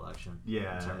actual election.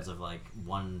 Yeah. In terms of like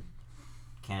one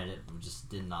candidate who just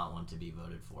did not want to be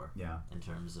voted for. yeah, In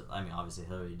terms of, I mean, obviously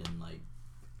Hillary didn't like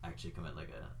actually commit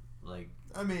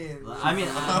I mean,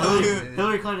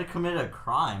 Hillary Clinton committed a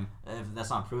crime. If that's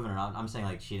not proven or not, I'm saying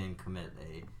like she didn't commit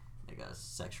a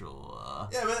sexual.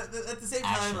 yeah, but at the same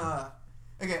action. time,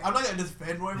 okay, I'm not gonna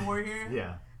defend Roy Moore here.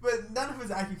 yeah, But none of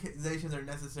his accusations are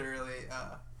necessarily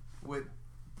with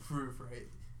proof, right?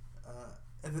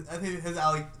 I think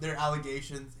their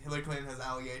allegations. Hillary Clinton has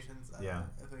allegations. Yeah.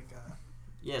 I think.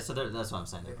 Yeah, so that's what I'm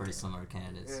saying. They're pretty similar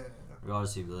candidates, Yeah.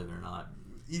 regardless if you believe it or not.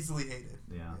 Easily hated.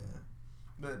 yeah.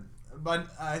 But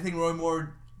I think Roy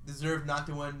Moore deserved not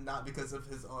to win, not because of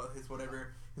his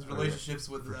whatever his Oh, yeah. relationships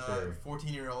with For sure.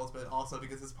 14-year-olds, but also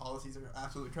because his policies are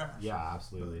absolute trash. Yeah,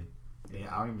 absolutely. Yeah,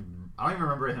 I don't even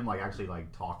remember him like actually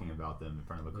like talking about them in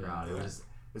front of a crowd. It was just,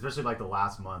 especially like the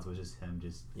last month was just him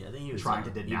just Yeah, I think he was trying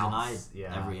to He denounce.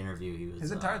 denied every interview he was.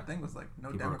 His entire thing was like, no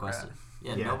people Democrat. requested.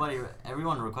 Yeah, Yeah.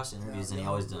 everyone requested interviews, and he yeah.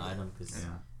 always denied them because Yeah.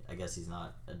 I guess he's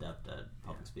not adept at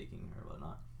public speaking or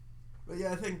whatnot. But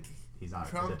yeah, I think He's not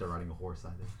Trump- adept at riding a horse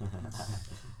either.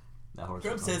 That horse.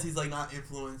 Trump was says he's like not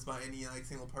influenced by any like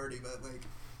single party, but like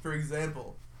for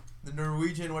example, the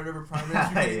Norwegian whatever prime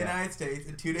minister in the Yeah. United States,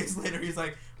 and 2 days later he's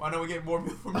like, why don't we get more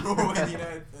people from Norway? In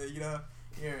the United,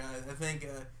 here I think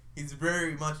he's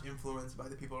very much influenced by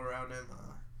the people around him.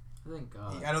 I think.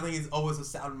 I don't think he's always a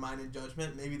sound mind and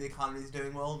judgment. Maybe the economy's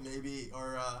doing well. Maybe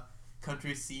our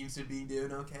country seems to be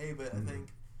doing okay, but Mhm. I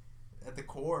think at the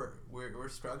core we're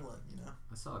struggling.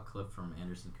 I saw a clip from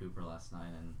Anderson Cooper last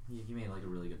night, and he made like a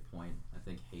really good point. I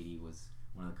think Haiti was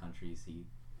one of the countries he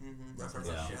Mm-hmm.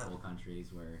 referenced as shithole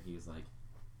countries, where he was like,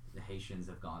 the Haitians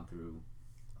have gone through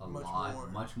Much lot, more.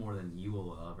 much more than you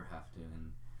will ever have to,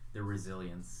 and their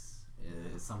resilience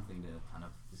is something to kind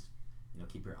of just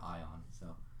keep your eye on. So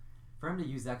for him to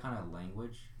use that kind of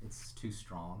language, it's too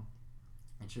strong.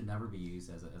 It should never be used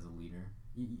as a leader.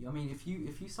 I mean, if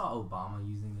you saw Obama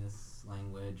using this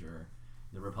language, or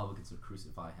the Republicans would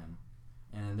crucify him.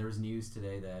 And there was news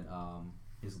today that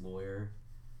his lawyer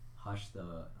hushed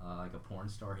like a porn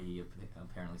star he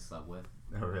apparently slept with.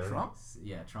 Oh, really? Trump?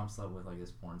 Yeah, Trump slept with like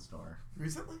this porn star.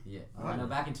 Recently? Yeah, Oh. no,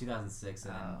 back in 2006,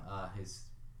 and his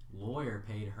lawyer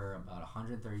paid her about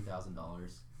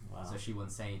 $130,000 Wow. so she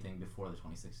wouldn't say anything before the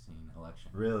 2016 election.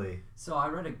 Really? So I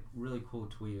read a really cool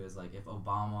tweet. It was like, if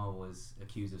Obama was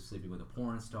accused of sleeping with a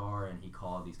porn star and he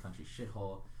called these countries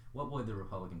shithole, what would the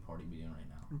Republican Party be doing right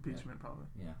now? Impeachment, probably.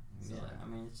 Yeah. So Yeah, I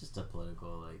mean, it's just a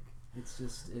political, like... it's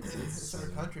just It's our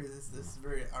country. This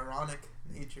very ironic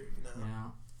nature, yeah.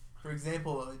 For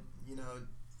example,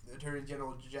 Attorney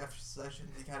General Jeff Sessions,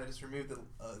 he kind of just removed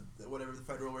the whatever the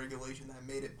federal regulation that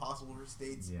made it possible for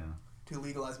states to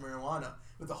legalize marijuana.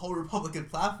 But the whole Republican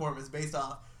platform is based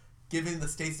off giving the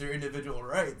states their individual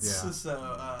rights. Yeah. So,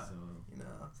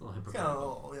 It's a little it's kind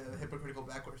of hypocritical. hypocritical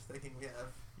backwards thinking we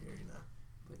have here,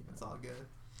 But, yeah. It's all good.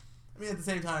 I mean, at the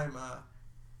same time,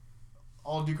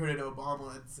 all due credit to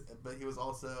Obama, but he was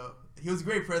a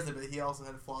great president, but he also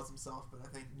had flaws himself. But I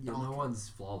think Yeah, no one's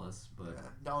flawless, but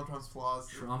Donald Trump's flaws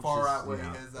Trump's far just- outweigh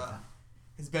yeah.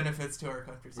 his benefits to our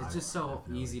country. it's just so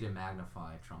Definitely. easy to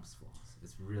magnify Trump's flaws.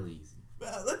 It's really easy.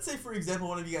 Let's say, for example,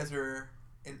 one of you guys are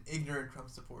an ignorant Trump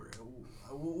supporter.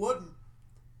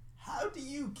 How do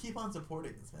you keep on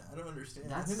supporting this man? I don't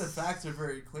understand. I think the facts are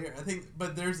very clear.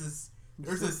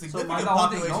 There's a significant the only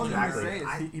population. thing I Exactly.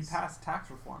 say is he passed tax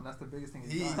reform. That's the biggest thing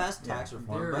he's He done. He passed tax Yeah.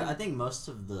 reform, but I think most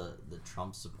of the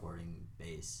Trump supporting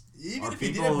base Even are if he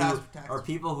people didn't pass who tax are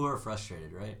people who are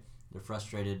frustrated, right? They're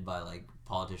frustrated by like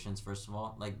politicians. First of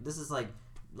all, like this is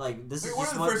this is What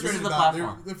just are what they this is frustrated the about?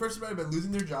 platform. They're frustrated by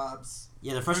losing their jobs.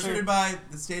 Yeah, they're Frustrated frustrated.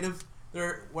 by the state of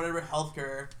their whatever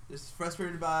healthcare. They're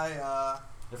frustrated by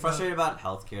They're frustrated about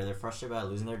healthcare. They're frustrated about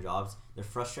losing their jobs. They're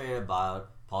frustrated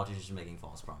about politicians making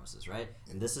false promises, right?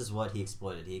 And this is what he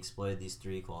exploited. He exploited these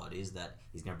three qualities that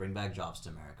he's going to bring back jobs to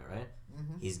America, right?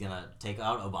 Mhm. He's going to take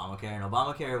out Obamacare. And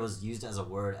Obamacare was used as a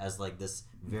word as like this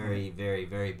very, very,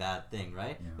 very bad thing,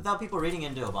 right? Yeah. Without people reading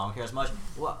into Obamacare as much.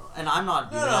 Well, and I'm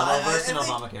not No, even no, well I versed in think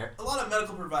Obamacare. a lot of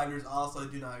medical providers also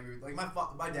do not agree. Like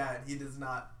my dad, he does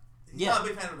not. He's Yeah. not a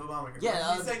big fan of Obamacare. Yeah,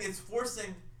 But he's saying it's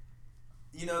forcing,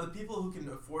 the people who can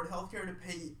afford healthcare to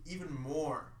pay even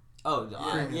more. Oh,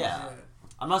 yeah.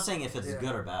 I'm not saying if it's Yeah.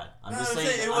 good or bad. I'm No, just I'm saying.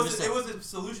 saying I'm just it saying. was a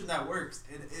solution that works.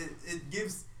 It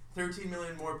gives 13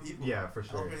 million more people. Yeah, for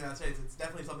sure. healthcare in the United States. It's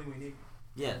definitely something we need.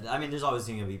 Yeah, I mean, there's always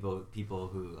going to be people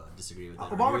who disagree with it. or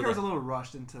agree Obamacare with was it. a little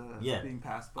rushed into being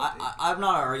passed. But I'm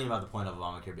not arguing about the point of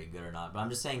Obamacare being good or not, but I'm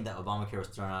just saying that Obamacare was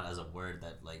thrown out as a word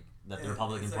that the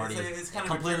Republican Party it's kind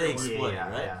of completely a trigger word. exploited, yeah,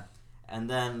 right? yeah. And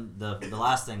then the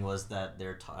last thing was that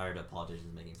they're tired of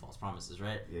politicians making false promises,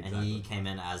 right? Yeah, And he exactly. came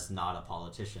in as not a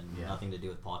politician, Yeah. nothing to do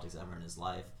with politics ever in his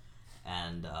life,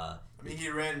 and I mean, he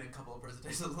ran a couple of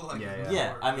presentations. Like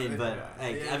Yeah. I mean, but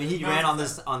Yeah, I mean, he no, ran on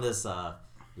it's-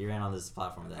 this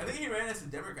platform that I think he ran as a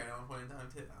Democrat at one point in time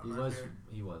too.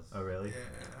 He was. Oh, really? Yeah.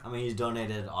 I mean, he's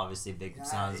donated obviously big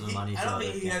sums of money I to don't other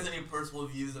think he has things. any personal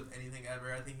views of anything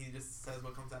ever. I think he just says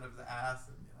what comes out of his ass.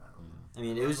 And, I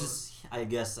mean, it was just, I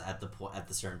guess, at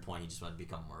the certain point, he just wanted to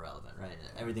become more relevant, right?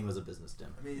 Everything was a business to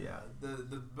him. I mean, Yeah.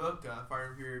 the book Fire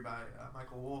and Fury by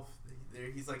Michael Wolff.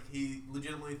 He's like he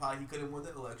legitimately thought he couldn't win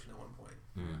the election at one point.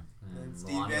 And then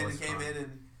Steve Melania Bannon was came crying. in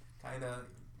and kind of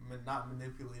not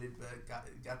manipulated, but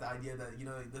got the idea that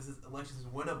this election is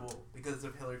winnable because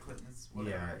of Hillary Clinton's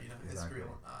whatever history exactly. and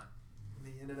whatnot. And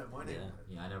he ended up winning. Yeah.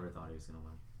 Yeah, I never thought he was gonna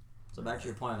win. So back to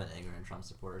your point of an ignorant Trump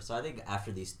supporter. So I think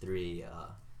after these three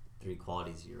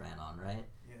qualities you ran on, right?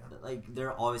 Yeah. Like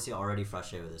they're obviously already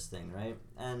frustrated with this thing, right?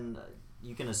 And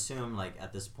you can assume like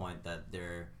at this point that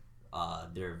their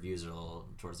views are a little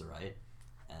towards the right.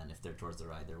 And if they're towards the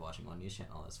right, they're watching one news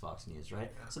channel, that's Fox News,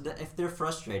 right? Yeah. So if they're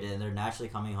frustrated and they're naturally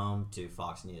coming home to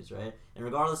Fox News, right? And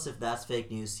regardless if that's fake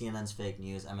news, CNN's fake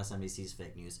news, MSNBC's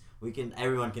fake news,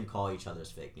 everyone can call each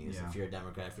other's fake news. Yeah. If you're a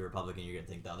Democrat, if you're a Republican, you're gonna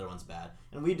think the other one's bad.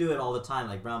 And we do it all the time.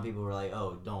 Like brown people were like,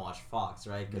 "Oh, don't watch Fox,"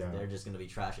 right? Because Yeah. they're just gonna be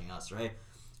trashing us, right?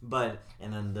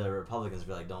 And then the Republicans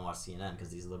were like, "Don't watch CNN because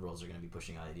these liberals are gonna be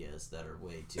pushing ideas that are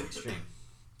way too extreme."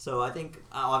 So I think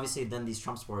obviously then these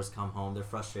Trump supporters come home, they're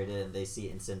frustrated, and they see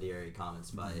incendiary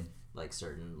comments by like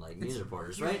certain like news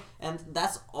reporters, right? And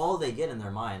that's all they get in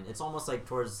their mind. It's almost like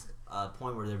towards a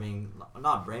point where they're being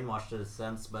not brainwashed in a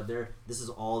sense, but this is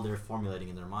all they're formulating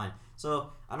in their mind.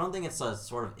 So I don't think it's a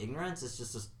sort of ignorance. It's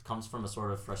just comes from a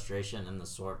sort of frustration and the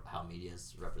sort how media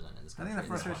is represented in this I country. think that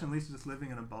frustration leads to just living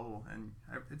in a bubble, and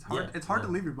it's hard. It's hard to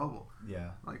leave your bubble.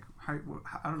 Yeah. Like I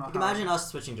don't know. Like, imagine us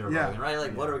switching to Republican, right?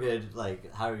 Like, Yeah. what are we good?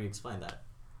 Like, how do we explain that?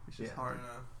 It's just Yeah. hard.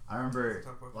 I remember,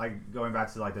 like, going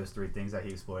back to, like, those three things that he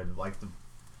exploited. Like, the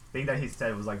thing that he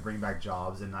said was, like, bring back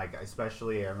jobs. And, like,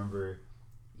 especially, I remember,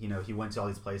 you know, he went to all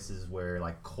these places where,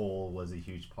 like, coal was a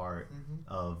huge part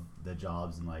of the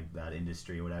jobs and, like, that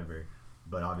industry or whatever.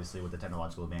 But obviously with the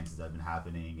technological advances that have been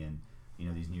happening and, you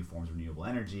know, these new forms of renewable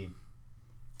energy,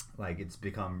 like, it's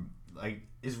become, like,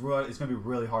 it's going to be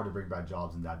really hard to bring back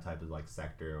jobs in that type of, like,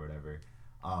 sector or whatever.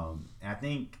 And I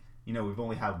think, you know, we've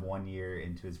only had 1 year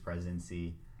into his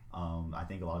presidency. I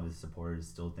think a lot of his supporters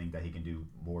still think that he can do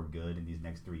more good in these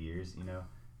next 3 years, you know?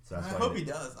 So that's I why hope he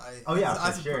does.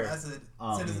 for sure. As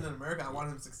a citizen in America, I want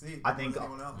him to succeed. I think more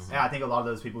than anyone else. Yeah, I think a lot of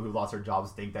those people who lost their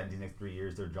jobs think that in these next 3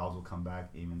 years their jobs will come back,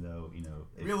 even though, you know.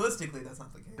 Realistically, that's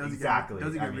not the case. Does Exactly.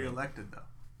 Does he I get mean- reelected though?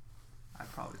 I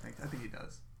think he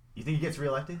does. You think he gets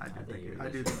reelected? I do think he does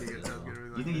You get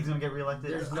reelected. think he's gonna get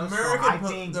reelected? There's no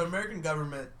The American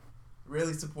government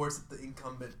really supports the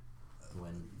incumbent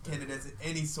When candidates in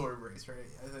any sort of race, right?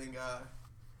 I think.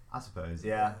 I suppose,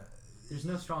 yeah. There's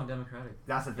no strong Democratic.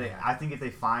 That's the thing. I think if they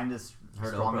find a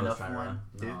Heard strong Oprah was enough trying to one, run.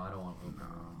 dude. No, I don't want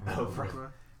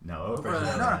Oprah. No, Oprah- Oprah's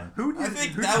not No, running. Who do you I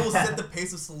think who that do you- will set the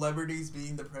pace of celebrities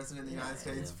being the president of the Yeah, United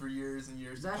States yeah. for years and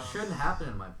years. That to come. shouldn't happen,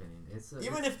 in my opinion.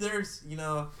 Even if there's, you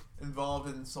know, involved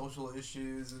in social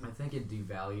issues and I think it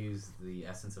devalues the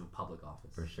essence of public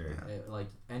office. For sure. Like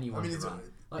anyone I mean, can it's run.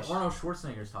 Like Arnold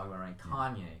Schwarzenegger's talking about, right?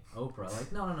 Kanye, Oprah.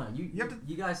 Like, no.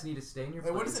 You guys need to stay in your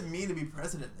place. what does it mean to be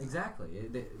president? Exactly.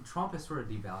 Trump is sort of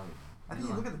devalued. I think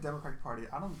you look at the Democratic Party.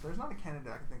 There's not a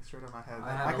candidate I can think straight out of my head.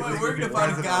 I have I can a- think We're of gonna the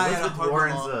find a president. guy at a Elizabeth Harvard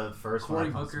Warren's Law. the first Cory one.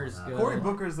 that comes to Booker's mind. good. Cory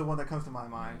Booker is the one that comes to my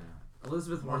mind. Yeah.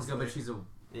 Elizabeth Warren's good, but she's a.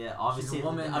 yeah, obviously, She's a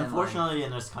woman and, unfortunately,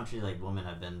 in this country, like women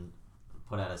have been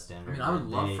put at a I standard. mean, I would where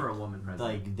love they- for a woman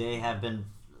president. Like they have been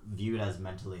viewed as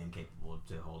mentally incapable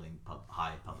to holding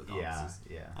high public Yeah, offices.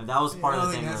 yeah. And that was part I of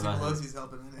don't the think thing Nancy about him. Pelosi's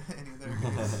helping any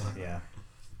of their Yeah.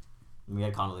 We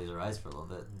had Condoleezza Rice for a little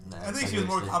bit. I think she was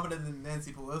more competent than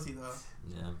Nancy Pelosi, though.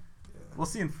 Yeah. We'll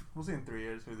see in 3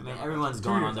 years. Who the I mean, Democrats- everyone's 2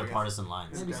 going years, on their I guess. partisan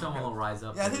lines. Maybe someone will rise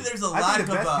up. Yeah, I think there's a I lack think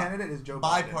the of best candidate is Joe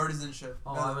Biden. bipartisanship.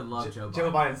 Oh, I would love Joe Biden.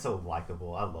 Joe Biden's so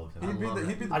likable. I love him. He'd be love the, that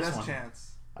he'd be the I just best want-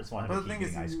 chance. I just want But him the to thing keep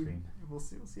is, eating ice cream. we'll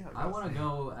see how it goes. I want to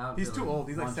go out. He's to too old.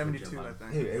 He's like lunch with Joe 72, I Biden.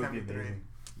 think. Dude, it would be 73. amazing.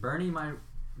 Bernie might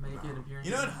make an appearance.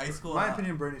 You know, in high school, My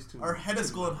opinion, Bernie's too. our head of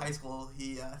school in high school,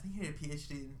 he I think he had a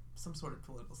PhD in some sort of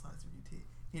political science at UT.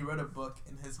 He wrote a book,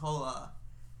 and his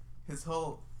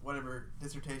whole whatever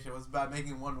dissertation was about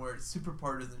making one word: super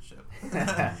partisanship.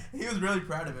 He was really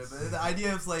proud of it. But the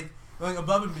idea of like going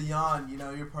above and beyond, you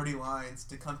know, your party lines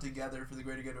to come together for the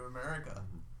greater good of America.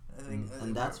 I think,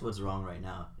 And that's what's wrong right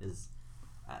now is,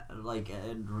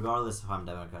 and regardless if I'm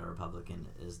Democrat or Republican,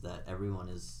 is that everyone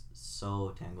is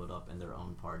so tangled up in their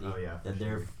own party Oh, yeah, for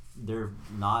that they're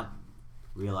not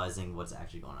realizing what's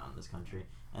actually going on in this country.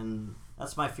 And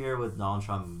that's my fear with Donald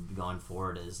Trump going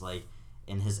forward is like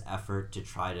in his effort to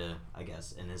try to, I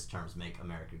guess, in his terms, make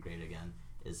America great again,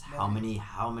 is how many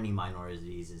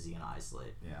minorities is he gonna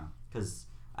isolate? Yeah. Because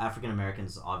African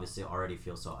Americans obviously already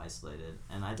feel so isolated,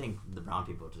 and I think the brown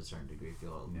people to a certain degree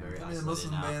feel very I mean, the isolated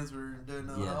Muslim now. bans were doing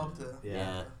no Yeah. help to.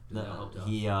 Yeah.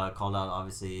 He called out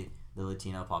obviously the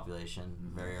Latino population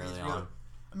very He's early real- on.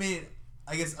 I mean,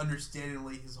 I guess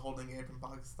understandably he's holding aid from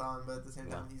Pakistan, but at the same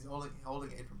time he's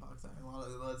holding aid from Pakistan. A lot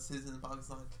of the citizens in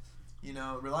Pakistan, you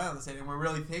know, rely on the state, and we're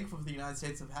really thankful for the United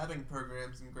States of having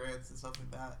programs and grants and stuff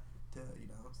like that to, you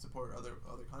know, support other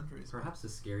countries. Perhaps the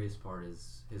scariest part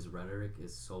is his rhetoric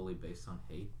is solely based on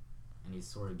hate, and he's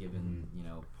sort of given you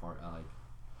know like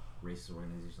racist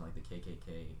organizations like the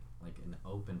KKK like an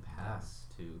open pass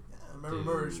to. Yeah, I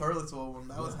remember Charlottesville when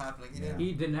that was happening.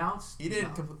 He denounced. He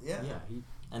didn't. He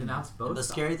And denounced both. the sides.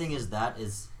 scary thing is that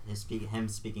is him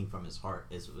speaking from his heart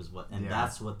was what, and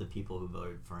that's what the people who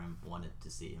voted for him wanted to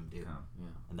see him do. Yeah.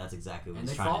 And that's exactly what And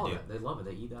he's they trying follow to do. it. They love it.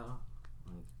 They eat that up.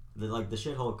 The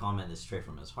shithole comment is straight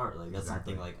from his heart. Like that's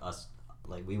Exactly. something like us,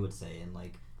 like we would say in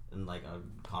a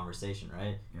conversation,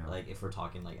 right? Yeah. Like if we're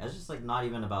talking like it's just like not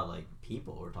even about like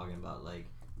people. We're talking about like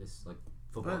This like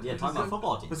football. But yeah, it's talking about like-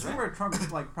 football But teams. see Right? where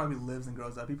Trump like probably lives and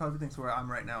grows up. He probably thinks where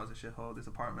I'm right now is a shithole. This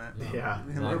apartment. Yeah. Him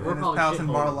Exactly. in We're his probably house in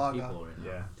shitholing Mar-a-Lago. people right now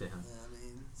Yeah. to him. Yeah, I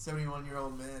mean,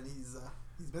 71-year-old man.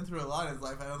 He's been through a lot in his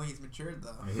life. I don't think he's matured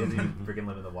though. I mean, he doesn't even freaking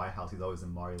live in the White House. He's always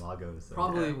in Mar-a-Lago. So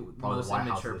Probably yeah. the most White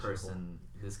House immature is a shithole. person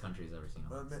this country's ever seen.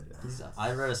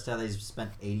 I read a stat that he's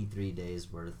spent 83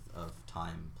 days worth of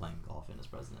time playing golf in his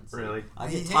presidency. Really? I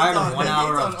get tired of 1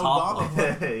 hour of top golf.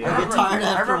 I get tired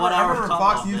after 1 hour of top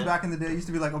Fox golf. News back in the day used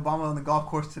to be like Obama on the golf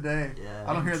course today. Yeah.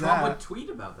 I don't hear Trump that. would tweet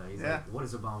about that. He's like, "What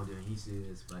is Obama doing? He's doing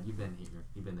this, but you've been here.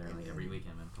 You've been there like every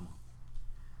weekend, man. Come on."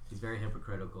 He's very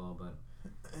hypocritical, but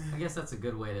I guess that's a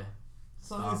good way to.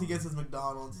 As long as he gets his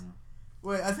McDonald's. Yeah.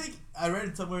 Wait, I think I read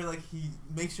it somewhere like he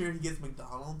makes sure he gets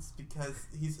McDonald's because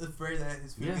he's afraid that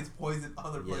his food gets poisoned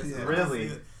other Yes. places. Yeah.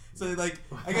 Really? So like,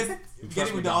 I guess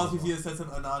getting McDonald's gives you a sense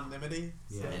of anonymity.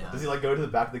 Yeah. So, Does he like go to the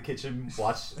back of the kitchen,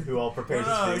 watch who all prepares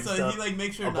no, his food? so stuff? he like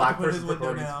makes sure A not black to put his person window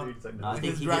preparing his down. food. It's like, No, I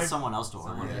think he gets someone else to order.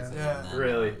 Someone it, gets it. and then,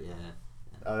 Really? Yeah.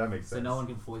 Oh, that makes So sense. no one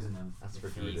can poison him. That's if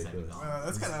freaking he eats at ridiculous. McDonald's.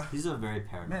 That's kind of. He's a very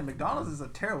paranoid. Man, McDonald's is a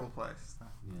terrible place. Yeah.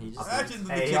 He just Actually,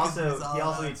 the Hey, he chicken's also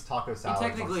solid. eats taco He salad.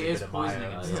 technically is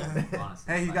poisoning himself. Yeah.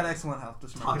 Honestly. Hey, he's got excellent health.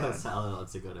 Just remember taco that. salad.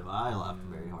 That's a good one. I laughed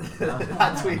very hard.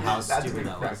 That tweet- How that stupid tweet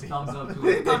that was. cracked me Thumbs up to We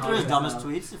it. can go through his dumbest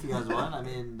tweets if you guys want. I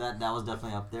mean, that was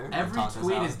definitely up there. Every Taco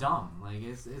tweet salad. is dumb. Like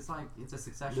it's like it's a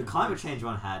succession. The climate change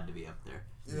one had to be up there.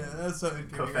 Yeah, that's so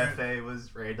incoherent. Kofefe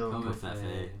was random.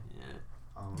 Kofefe. Yeah.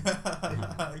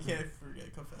 I can't forget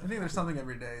I think there's something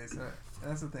every day. So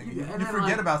that's the thing. You And then, forget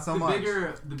like, about so much.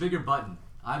 The bigger button.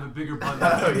 I have a bigger button Oh,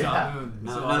 than Kim yeah. Jong-un.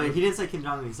 No, so no, he didn't say Kim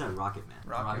Jong Un. He said Rocket Man.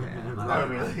 Rocket Man. Oh,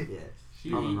 really? Yeah.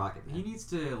 he, Probably Rocket Man. he needs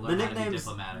to learn The how to be nicknames.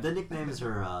 diplomatic. The nicknames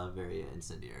are very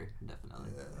incendiary, definitely.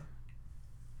 Yeah.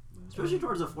 Especially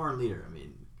towards a foreign leader. I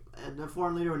mean, and a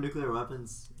foreign leader with nuclear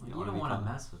weapons. You wanna don't want to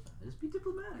become- mess with that. Just be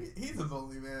diplomatic. He's a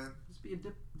bully, man. Just be a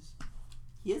dip.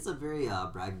 He has a very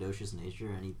braggadocious nature,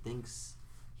 and he thinks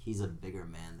he's a bigger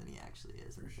man than he actually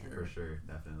is. For sure. For sure,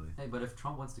 definitely. Hey, but if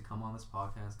Trump wants to come on this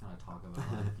podcast, kind of talk about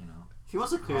like If he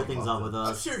wants to clear I'll things love up with I'm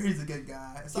us, sure he's a good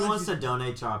guy. if he wants to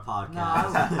donate to our No,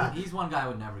 podcast. he's one guy I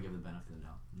would never give the benefit of the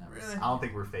doubt. Never. Really? I don't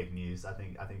think we're fake news. I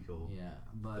think he'll Yeah,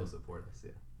 but he'll support us.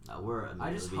 Yeah. We're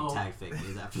I just immediately hope- tagged fake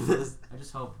news after this. I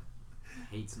just hope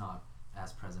hate's not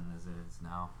as present as it is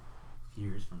now.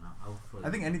 Years from now, hopefully. I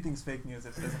think anything's fake news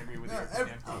if it doesn't agree with No, your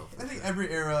every, opinion. I think every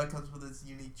era comes with its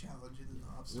unique challenges and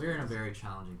obstacles. we're in a very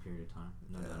challenging period of time,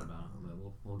 no Yeah. doubt about it.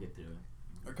 But we'll get through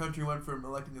it. Our country went from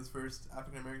electing its first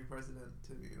African American president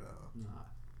to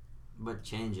But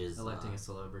change is Electing a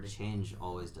celebrity. change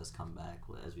always does come back,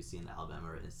 as we see in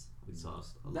Alabama. We saw a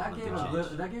lot That of gave good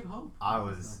change. that gave hope. That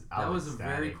was a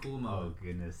very ecstatic. cool moment. Oh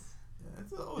goodness. yeah,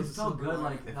 it's It always a felt silver good.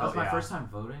 lining. Like It that was felt- my yeah. first time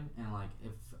voting, and like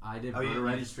if I did Oh, voter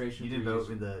registration, You didn't 3 years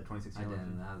vote in ago- the 2016 I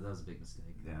didn't. election. That was a big mistake.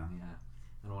 Yeah.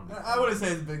 I don't want to. I wouldn't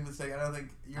say it's a big mistake. I don't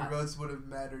think your I- votes would have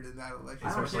mattered in that election.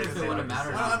 I don't Especially care if if it they would have went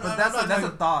to mattered. Senate. But that's a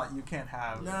thought you can't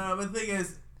have. No, but the thing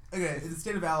is, okay, in the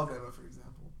state of Alabama, for example.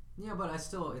 Yeah, but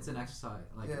it's an exercise.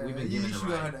 Like Yeah, we've been you given should the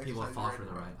go ahead right. and People have exercise fought your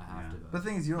for the right. right. I have Yeah. to vote. The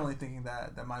thing is, you're only thinking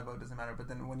that my vote doesn't matter, but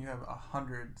then when you have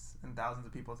hundreds and thousands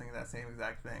of people thinking that same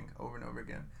exact thing over and over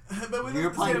again, But with You're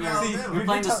the state playing, of your, Alabama. you're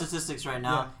playing the tell- statistics right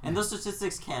now, and those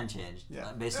statistics can change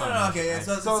based No, on no, emotion, okay, yeah, right?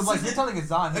 so so it's like you're telling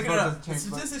Azan his Okay, vote no, doesn't change.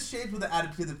 but- statistics change with the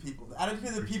attitude of the people. The attitude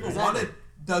of the For people sure. Exactly. wanted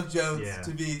Doug Jones Yeah.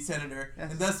 to be senator,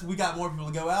 Yes. and thus we got more people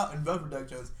to go out and vote for Doug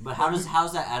Jones. But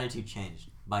how's that attitude changed?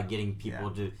 By getting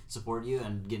people to support you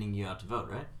and getting you out to vote,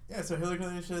 right? Yeah, so Hillary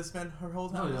Clinton should have spent her whole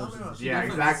time in No, Alabama. she Yeah,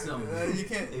 definitely exactly. did some- You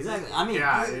can't. Exactly. I mean,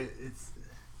 Yeah, I- it's.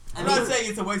 I'm not saying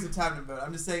it's a waste of time to vote.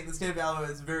 I'm just saying the state of Alabama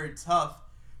is very tough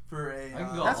for a. I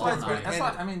can go That's why all it's night. that's why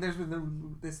I mean there's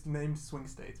this named swing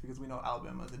states because we know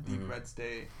Alabama, the deep red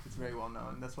state, it's very well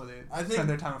known. That's why they I think- spend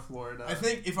their time in Florida. I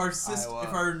think if our Iowa.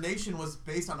 if our nation was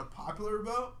based on a popular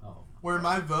vote, Oh. where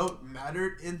my vote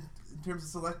mattered in terms of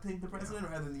selecting the president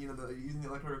rather than using the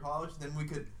electoral college, then we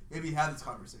could maybe have this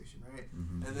conversation, right?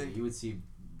 Mhm. And then You would see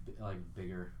like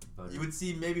bigger voters. you would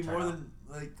see maybe more turnout. than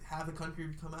like half the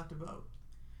country come out to vote.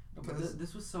 But because-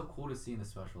 this was so cool to see in the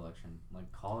special election.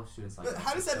 Like college students, like. But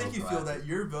how does that so make you feel proactive. that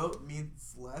your vote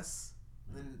means less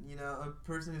than a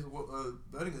person who's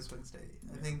voting in swing state?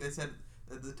 I think they said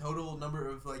that the total number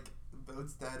of like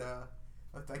votes that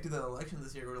affected the election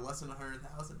this year were less than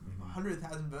 100,000.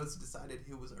 100,000 votes decided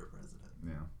who was our president.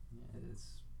 Yeah. Yeah,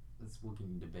 it's we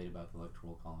can debate about the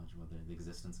electoral college, whether the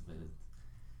existence of it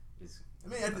is. I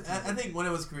mean, I think when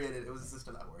it was created, it was a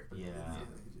system that worked. But Yeah.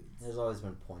 There's always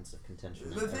been points of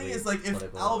contention. The thing is, like, if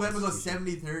Alabama goes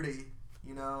 70-30,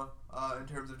 in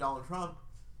terms of Donald Trump,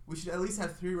 we should at least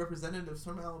have 3 representatives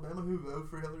from Alabama who vote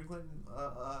for Hillary Clinton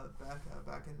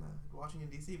back in Washington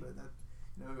D.C. But that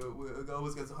it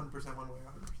always goes 100% one way,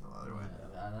 100% the other way.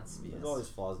 That's BS. There's always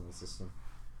flaws in the system.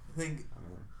 I think I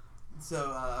mean,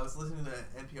 so. I was listening to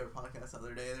an NPR podcast the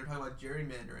other day. They were talking about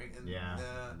gerrymandering and Yeah.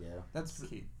 yeah. that's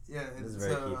key. yeah, and This is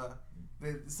very so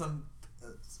some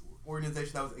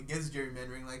organization that was against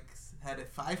gerrymandering like had a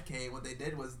 5K. What they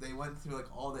did was they went through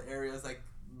like all the areas like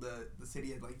the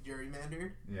city had like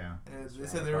gerrymandered. Yeah. And they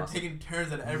said they were taking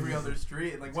turns at every other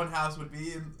street, and like one house would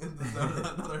be in the zone,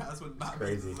 another house would not be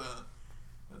in the zone.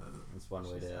 That's one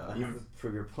way to Yeah.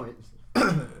 prove your point.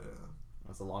 Yeah.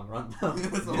 That's a long run, though. It's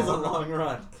It's a a long long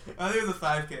run. I think it was a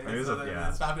 5K. It was so a- they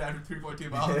yeah. stopped it after 3.2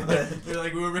 miles. They're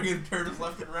like, we were making turns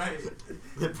left and right.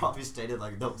 They probably stated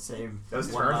like the same.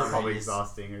 Those 1 turns mile are probably radius.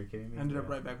 exhausting. Are you kidding me? Ended up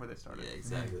Yeah. right back where they started. Yeah,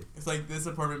 exactly. It's like this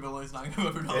apartment building is not going to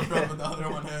go for Donald Trump, but the other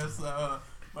one is. So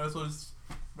might as well just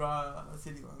draw a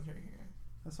city line right here.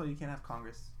 That's why you can't have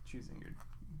Congress choosing your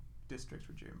districts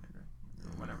for gerrymandering.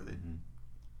 Or whenever they Mhm.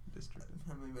 district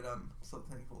it. I mean, but I'm so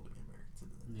thankful to be American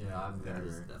citizen. Yeah, I'm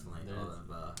There's never. definitely there's-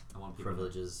 a lot of I want people.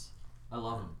 privileges. I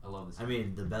love them. I love this. I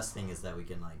mean, the best thing is that we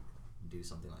can like do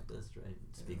something like this, right?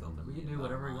 Speak Yeah. openly. We can do about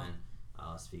whatever we mine.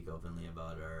 Speak openly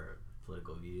about our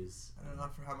political views. I don't know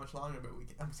for how much longer, but we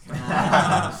can. I'm just kidding.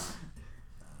 I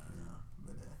don't know.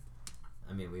 But,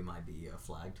 I mean, we might be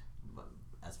flagged but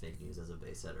as fake news, as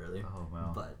Abe said earlier. Oh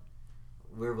well. But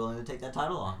we're willing to take that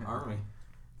title on, aren't we?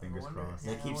 Fingers I wonder- crossed.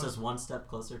 Yeah, That keeps I us one step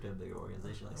closer to a bigger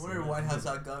organization like I wonder if CNN.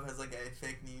 WhiteHouse.gov has like a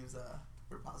fake news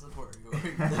repository. Where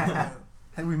we can,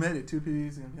 Hey, we made it. 2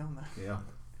 PD's gonna be on there. Yeah.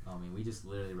 I mean, we just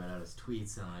literally read out his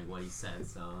tweets and like what he said.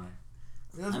 So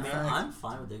Those I mean, facts. I'm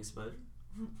fine with the exposure.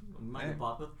 We might Hey. get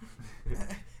popular.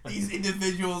 These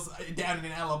individuals down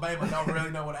in Alabama don't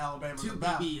really know what Alabama's two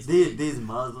about. BBs. These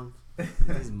Muslims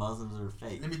are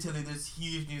fake. Let me tell you, there's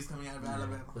huge news coming out of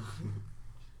Alabama.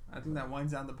 I think that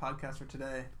winds down the podcast for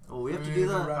today. Oh, we have to We do need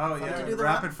the. to wrap- Oh We have yeah, to do the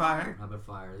rapid fire. Rapid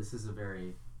fire. This is a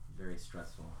very, very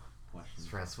stressful question.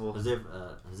 Stressful. As if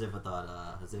I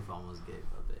thought as if I almost gave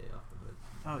Abe off the hook.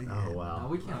 Oh yeah. Oh wow. No,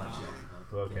 we can't let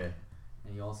you. Okay.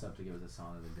 And you also have to give us a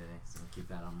song of the day, so keep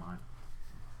that in mind.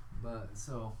 But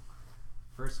so,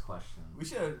 first question. We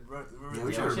should have. Yeah,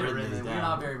 we should've written these We're down.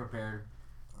 not very prepared.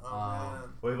 Oh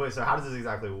man. Wait. So how does this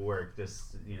exactly work?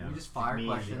 Just you know. We just fire me,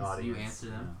 questions, the audience, you answer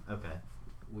them. you know? Okay.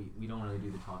 We don't really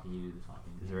do the talking. You do the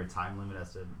talking. Is there a time limit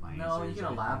as to my No, answers? you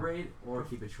can elaborate or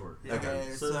keep it short. Yeah, Okay.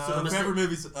 okay. So- So, so the favorite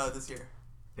mistake- movies this year?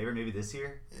 Favorite movie this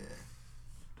year? Yeah.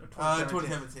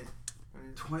 2017.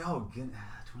 2017. Oh, good.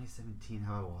 2017.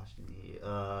 How I watched any?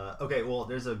 Okay. Well,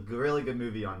 there's a really good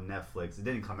movie on Netflix. It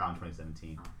didn't come out in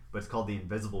 2017, but it's called The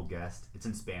Invisible Guest. It's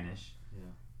in Spanish. Yeah.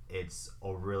 It's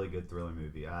a really good thriller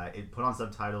movie. Put on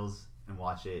subtitles and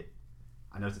watch it.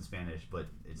 I know it's in Spanish, but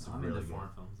it's I'm really into good. foreign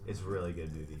films. It's a really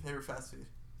good movie. Favorite fast food?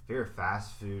 Favorite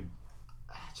fast food?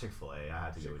 Chick-fil-A. I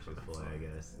have to go with Chick-fil-A, I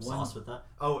guess. Sauce with that?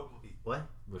 Oh, what?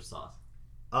 Which sauce?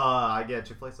 I get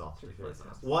Chick-fil-A sauce. for Chick-fil-A sure.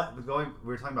 sauce. What? We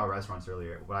were talking about restaurants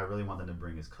earlier. What I really want them to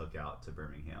bring is Cookout to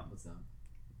Birmingham. What's that?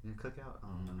 Yeah, Cookout.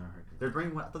 I've never heard of it. They're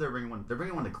bringing one. I thought they were bringing one. They're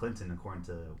bringing one to Clinton, according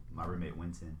to my roommate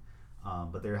Winton.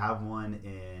 But they have one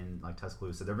in like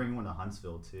Tuscaloosa. They're bringing one to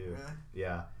Huntsville too. Really?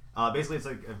 Yeah. Basically, it's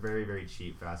like a very, very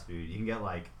cheap fast food. You can get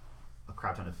like a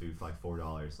crap ton of food for like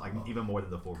 $4, like even more than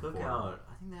the $4. Cookout.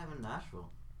 I think they have in Nashville.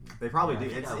 They probably Yeah, I do.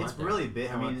 think I It's went there. really big.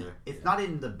 I I went mean, there. it's Yeah. not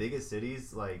in the biggest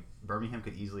cities. Like Birmingham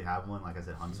could easily have one. Like I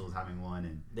said, Huntsville's having one,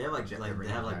 and They have like Jack- they they're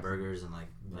have like Jackson. burgers and like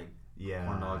yeah,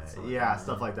 corn dogs, stuff like yeah, that,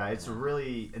 stuff right? like that. It's Yeah.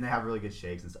 really, and they have really good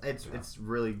shakes and stuff. Yeah. It's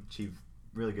really cheap,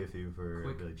 really good food for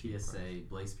Quick really cheap. PSA: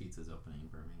 Blaze Pizza's opening in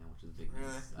Birmingham, which is a big news.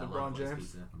 Really? I LeBron love Blaze James?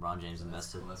 Pizza. LeBron James So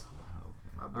that's invested. cool, that's cool.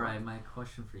 Oh, All right, my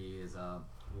question for you is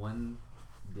one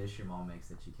dish your mom makes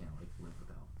that you can't like live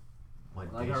without.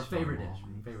 What Like dish our favorite my dish.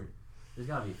 mom makes? Favorite. There's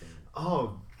gotta be a favorite.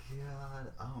 Oh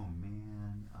god. Oh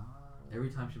man. Every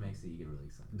time she makes it, you get really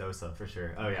excited. Dosa for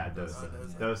sure. Oh yeah, dosa.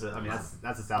 Dosa. Dosa. I mean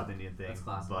that's a South Indian thing, That's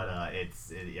classic. but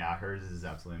yeah, hers is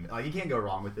absolutely like you can't go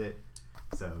wrong with it.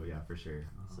 So yeah, for sure.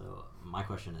 So my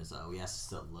question is, we asked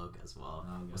this to Luke as well.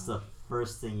 Oh, What's gosh. the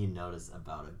first thing you notice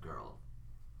about a girl?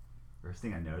 First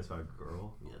thing I noticed about a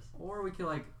girl. Yes. Or we could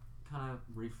like kind of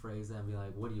rephrase that and be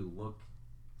like, what do you look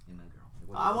in a girl? Like,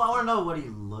 what do I you want to know what he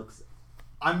looks.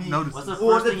 I mean, Notice What's the it.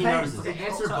 well, first it thing you depends. notice? Okay,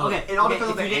 answer So, both. okay, It all okay, depends on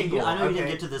if the you didn't angle, I know you okay.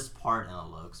 didn't get to this part in the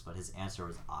looks, but his answer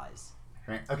was eyes.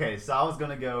 Okay, so I was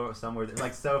gonna go somewhere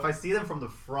like so. If I see them from the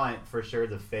front, for sure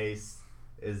the face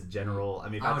is general. I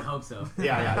mean, if I would hope so.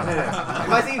 Yeah. If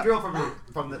I see a girl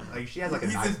from the like, she has like a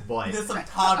He's nice just, butt. He does some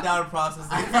top-down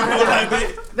processing. You know what I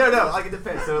mean? No, like it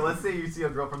depends. So let's say you see a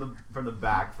girl from the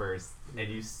back first, and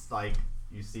you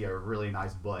see a really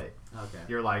nice butt. Okay.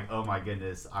 You're like, oh my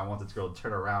goodness, I want this girl to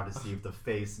turn around to see if the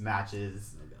face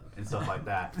matches and stuff like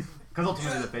that. Because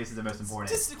ultimately, the face is the most important.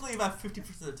 Statistically, about 50%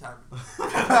 of the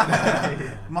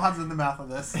time. Mod's in the mouth of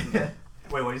this.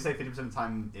 Wait, what do you say? 50% of the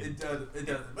time. It does. It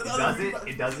doesn't. But It the other doesn't? 50%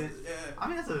 It doesn't? Yeah. I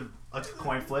mean, that's a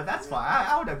coin flip. That's fine.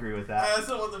 I would agree with that. I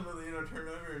still want them to turn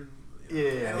over and.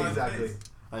 Analyze exactly. face.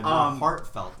 Like, more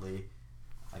heartfeltly,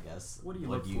 I guess. What do you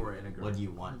look for in a girl? What do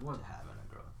you want What- to have in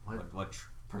a girl? What- What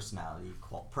personality,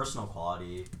 personal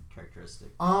quality, characteristic?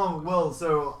 Well,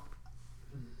 so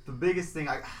the biggest thing,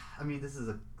 I mean, this is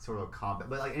a sort of a comp,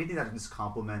 but like anything that just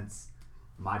complements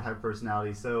my type of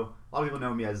personality. So a lot of people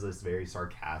know me as this very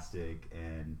sarcastic,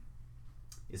 and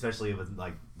especially with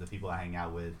like the people I hang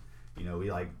out with, you know, we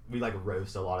like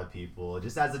roast a lot of people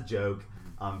just as a joke.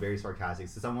 Very sarcastic.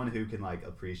 So someone who can like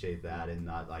appreciate that and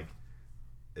not like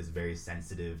is very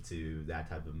sensitive to that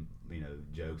type of, you know,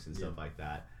 jokes and stuff like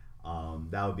that.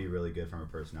 That would be really good from a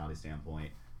personality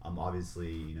standpoint.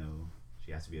 Obviously, you know,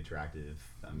 she has to be attractive.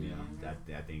 I mean, that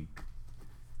I think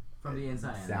From the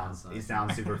inside and the outside. it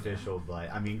sounds superficial,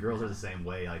 but I mean, girls are the same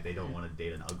way. Like, they don't want to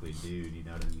date an ugly dude. You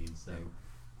know what I mean? So,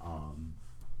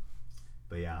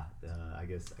 but yeah, I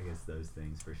guess those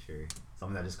things for sure.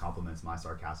 Something that just complements my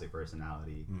sarcastic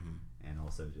personality, and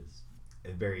also just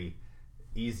very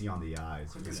easy on the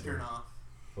eyes. Quickest turn off.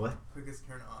 What? Quickest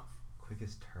turn off.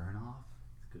 Quickest turn off?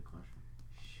 Good question.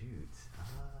 Shoot.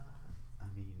 I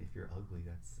mean, if you're ugly,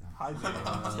 that's. Hi,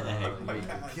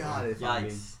 God, if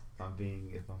Yikes. I'm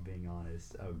being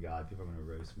honest, oh God, people are gonna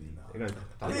roast me. No. They're gonna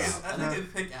I talk think, about. I think a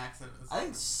thick accent is. I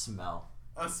think smell.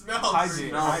 A smell. Hygiene.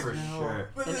 Smell I for know. sure.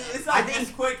 But And it's I not think-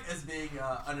 as quick as being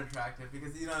unattractive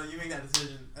because you know you make that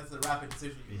decision. That's a rapid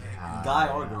decision you make. Yeah. guy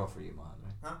or girl for you, man.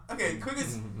 Right? Huh? Okay,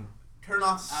 quickest turn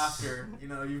off after you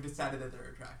know you've decided that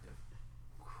they're attractive.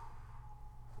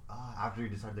 After you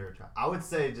decide they're attractive, I would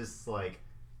say just like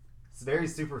it's very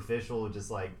superficial, just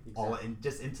like all in,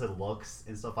 just into looks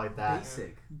and stuff like that.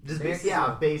 Basic. Just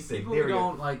Basic. basic. People There who we go.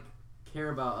 don't like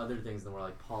care about other things than more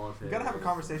like politics. You gotta have a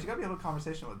conversation. You gotta be able to have a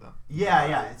conversation with them. Yeah.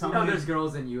 You know, Someone there's who's-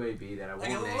 girls in UAB that I Like,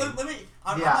 won't name. let me.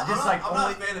 I'm Yeah, just like I'm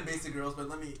not only- a fan of basic girls, but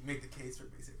let me make the case for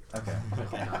basic girls. Okay. Oh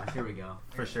gosh, here we go.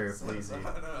 For sure, please do.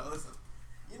 No, listen.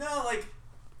 You know, like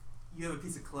you have a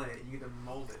piece of clay and you get to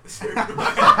mold it. So you can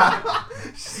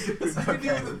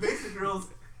do with the basic girl's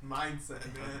mindset,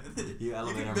 man. You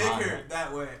elevate can her make mind, her right?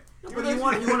 that way. But you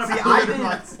want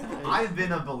to See, I've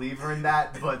been a believer in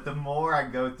that, but the more I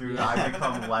go through it, I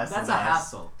become less. That's and a less.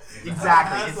 hassle.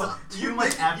 Exactly. Hassle. It's too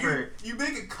much effort. You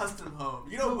make a custom home.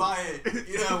 You don't buy it.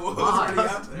 You know what's Why? already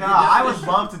out there. No, I would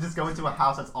love to just go into a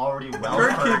house that's already well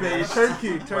Turnkey, baby. furnished,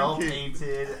 Turnkey. well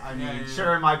painted. I mean, Yeah.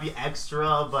 sure, it might be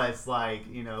extra, but it's like,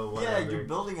 you know, whatever. Yeah, you're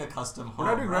building a custom home. We're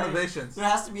not doing right? renovations. There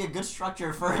has to be a good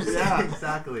structure first. Yeah,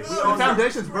 exactly. No, The it's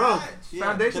foundation's a broke. garage. Yeah,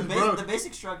 Foundation's broke. The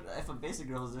basic structure. If a basic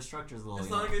girl is, their structure's a little. As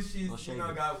you know, long as she's, little you know,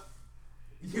 shaky. got,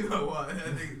 you know what? I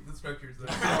think the structure's there.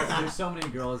 There's so many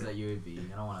girls at UAB.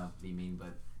 I don't want to be mean, but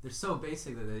they're so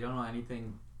basic that they don't know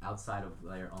anything outside of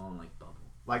their own like bubble.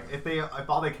 Like, if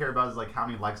all they care about is like how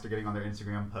many likes they're getting on their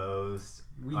Instagram posts,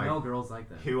 We like, know girls like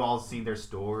that. who all's seen their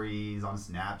stories on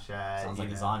Snapchat. Sounds you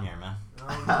like it's know. on here, man. No,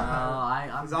 Oh,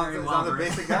 I'm He's on- very he's well on the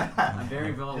versed. basic guy? I'm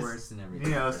very well Just, versed in everything.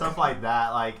 You know, stuff like that.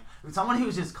 Like, someone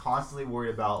who's just constantly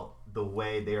worried about the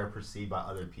way they are perceived by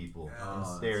other people. Yeah.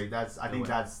 Oh, I think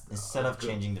that's Instead of good-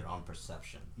 changing their own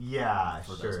perception. Yeah,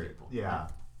 for those sure. people. Yeah.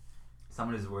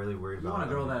 Someone who's really worried You about.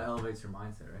 want a girl other that elevates your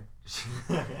mindset, right?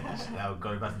 No,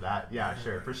 going back to that. Yeah,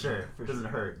 sure, for sure. For Doesn't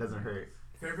sure. hurt. Doesn't hurt.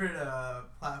 Favorite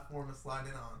platform to slide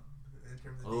in on in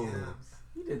terms of Ooh. DMs.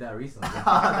 You did that recently.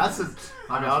 That's just.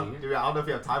 I mean, Honestly. dude, I don't know if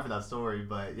you have time for that story,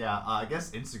 but yeah, I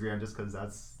guess Instagram, just because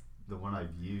that's the one I've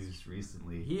used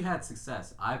recently. He had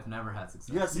success. I've never had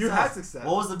success. You had You had success.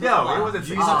 What was the No, pickup line? it wasn't Did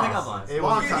you use a success. pickup line? It You,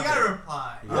 wasn't you success. gotta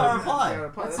reply. You gotta reply. Yeah,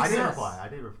 reply. That's I did success. reply. I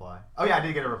did reply. Oh yeah, I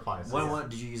did get a reply. So What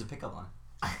did you use a pickup line?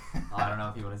 I don't know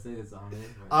if you want to say this on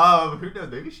it. Who knows?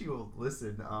 Maybe she will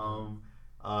listen.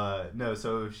 No.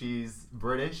 So she's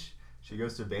British. She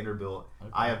goes to Vanderbilt. Okay.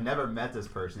 I have never met this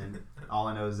person. All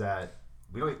I know is that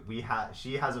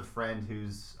she has a friend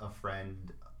who's a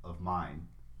friend of mine.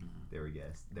 There we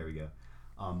go.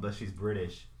 But she's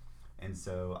British, and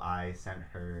so I sent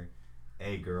her,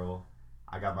 "Hey girl,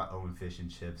 I got my own fish and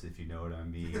chips, if you know what I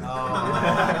mean."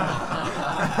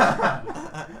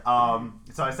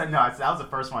 So I said that was the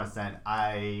first one I sent.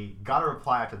 I got a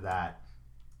reply after that,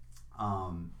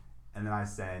 and then I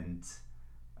sent,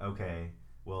 "Okay,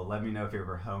 well, let me know if you're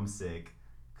ever homesick,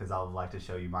 because I would like to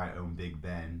show you my own Big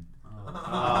Ben." Nice.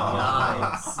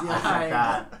 I sent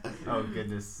that. Oh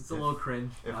goodness! It's a little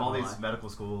cringe. If not all gonna these lie. medical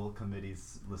school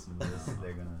committees listen to this,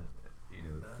 they're gonna, think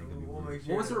of me We'll weird. make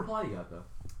sure. What was the reply you got though?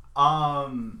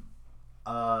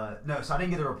 No, so I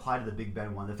didn't get a reply to the Big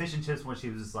Ben one. The fish and chips one, she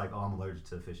was just like, "Oh, I'm allergic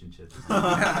to fish and chips."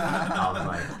 I was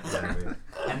like, whatever.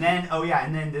 And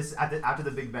then this after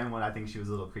the Big Ben one, I think she was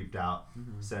a little creeped out,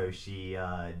 so she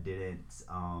didn't.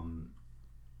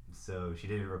 So she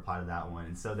didn't reply to that one,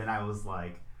 and so then I was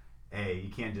like, hey, you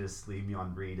can't just leave me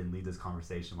on read and leave this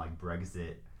conversation like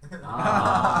Brexit.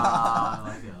 I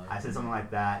like it. I said something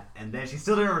like that, and then she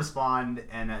still didn't respond.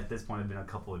 And at this point, it had been a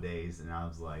couple of days, and I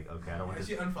was like, okay, I don't want Has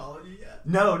to. she unfollowed you yet?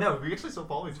 No, we actually still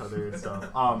follow each other and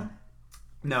stuff.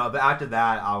 No, but after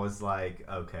that, I was like,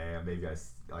 okay, maybe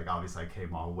like obviously I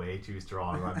came on way too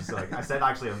strong. I'm just like, I said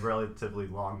actually a relatively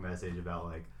long message about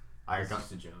like, It's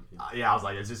just a joke. yeah, I was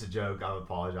like, it's just a joke. I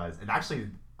apologize. And actually,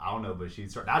 I don't know, but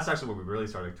that's actually when we really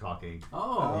started talking.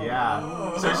 Oh. Yeah.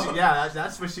 Oh. So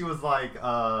that's when she was like,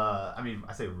 I mean,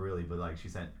 I say really, but like she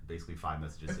sent basically 5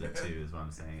 messages too, is what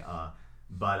I'm saying.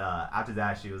 But after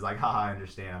that, she was like, haha, I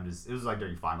understand. It was like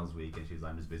during finals week, and she was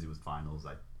like, I'm just busy with finals.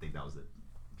 I think that was it.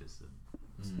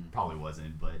 Probably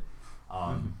wasn't, but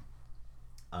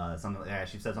something. Yeah,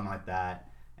 she said something like that.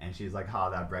 And she's like,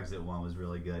 that Brexit one was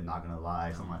really good, not gonna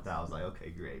lie, something like that. I was like, okay,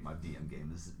 great, my DM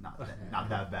game is not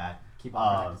that bad. Keep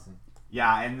on practicing.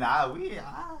 Yeah, and we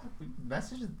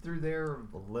messaged through there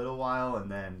a little while, and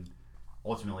then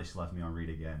ultimately she left me on read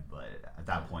again. But at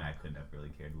that point, I couldn't have really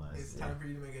cared less. It's time for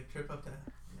you to make a trip up to.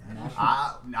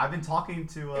 I've been talking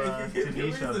to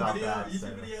Nisha about that.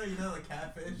 YouTube video, you know, the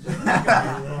catfish.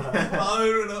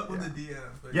 Following it up with the DM.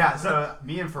 Yeah, so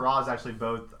me and Faraz actually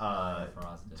both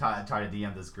tried to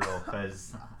DM this girl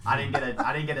because I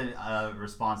didn't get a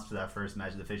response to that first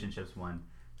match, the fish and chips one.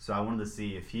 So I wanted to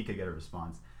see if he could get a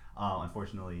response.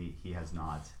 Unfortunately, he has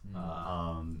not.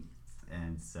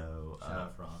 And so shout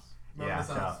out Faraz. Yeah,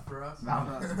 shout out for us.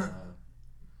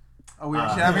 Oh, we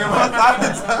actually having about that.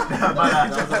 That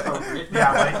was appropriate.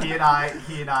 Yeah, but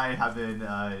he and I have been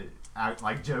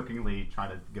like jokingly trying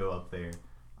to go up there.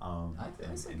 I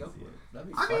say go for it. That'd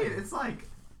be I funny. mean, it's like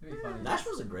That'd be funny.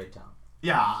 Nashville's a great town.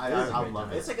 yeah, I It is a love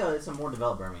great town. it. It's a more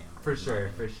developed Birmingham. For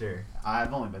sure.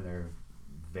 I've only been there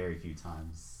very few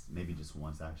times, maybe just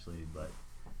once actually, but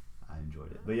I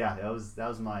enjoyed it. But yeah, that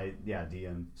was my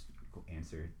DM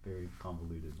answer. Very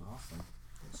convoluted. Awesome.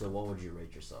 So what would you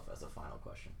rate yourself as a final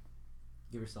question?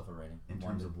 Give yourself a rating. In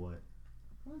terms of what?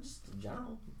 Well, just in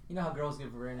general. You know how girls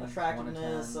give a rating?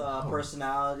 Attractiveness, 1 to 10?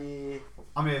 Personality,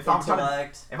 I mean, if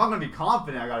intellect. I'm gonna be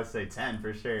confident, I gotta say 10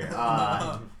 for sure.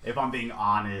 If I'm being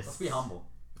honest, Let's be humble.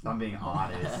 If I'm being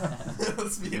honest,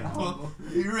 Let's be humble.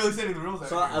 You're really setting the rules.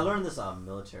 So I learned this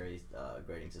military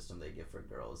grading system they give for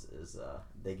girls is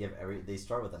they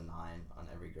start with a 9 on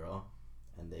every girl,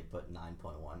 and they put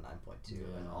 9.1,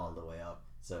 9.2, and all the way up.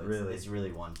 So it's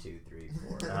really 1, 2, 3,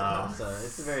 4. So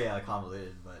it's very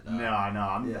convoluted, but no, I'm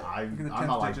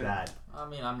not like that. I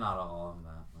mean, I'm not all on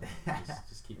that. Like,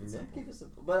 just keep it simple. Keep it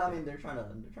simple. But I mean, they're trying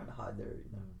to hide their.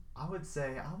 You know. I would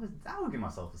say I would give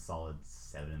myself a solid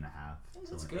 7.5.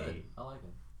 That's to good. 8. I like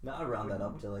it. No, I'd round that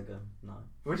up to like a 9.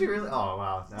 Would you really? Oh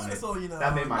wow,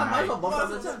 that made my night.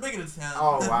 Make it a 10.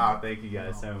 Oh wow, thank you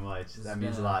guys so much. That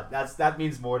means a lot. That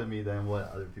means more to me than what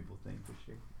other people think for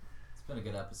sure. It's been a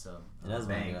good episode. It has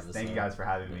been a good episode. Thank you guys for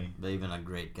having me. But you've been a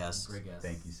great guest. Great guest.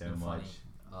 Thank you so Been much.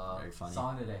 Funny. Very funny.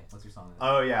 Song today. What's your song today?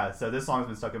 Oh yeah, so this song's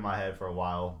been stuck in my head for a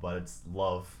while, but it's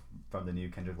 "Love" from the new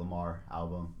Kendrick Lamar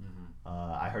album. Mm-hmm.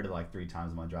 I heard it like 3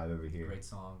 times on my drive over here. Great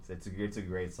song. It's a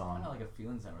great song. Kind of like a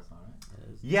Feelings Never song, right?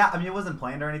 It is. Yeah, I mean it wasn't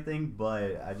planned or anything,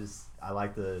 but I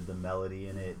like the melody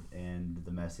in it and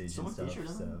the message and stuff.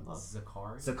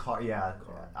 Zakari. Yeah.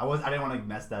 I didn't want to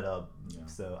mess that up,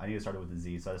 so I knew to start it with a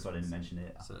Z, so that's why I didn't mention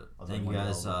it. So thank you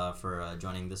guys for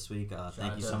joining this week.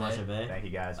 Thank you so much, Abe. Thank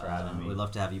you guys for having me. We'd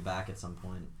love to have you back at some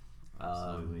point.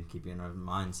 Absolutely. Keep you in our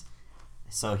minds.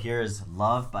 So here's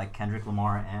 "Love" by Kendrick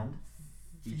Lamar and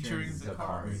Featuring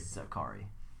Zakari. Zakari.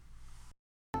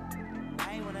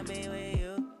 I wanna be with you.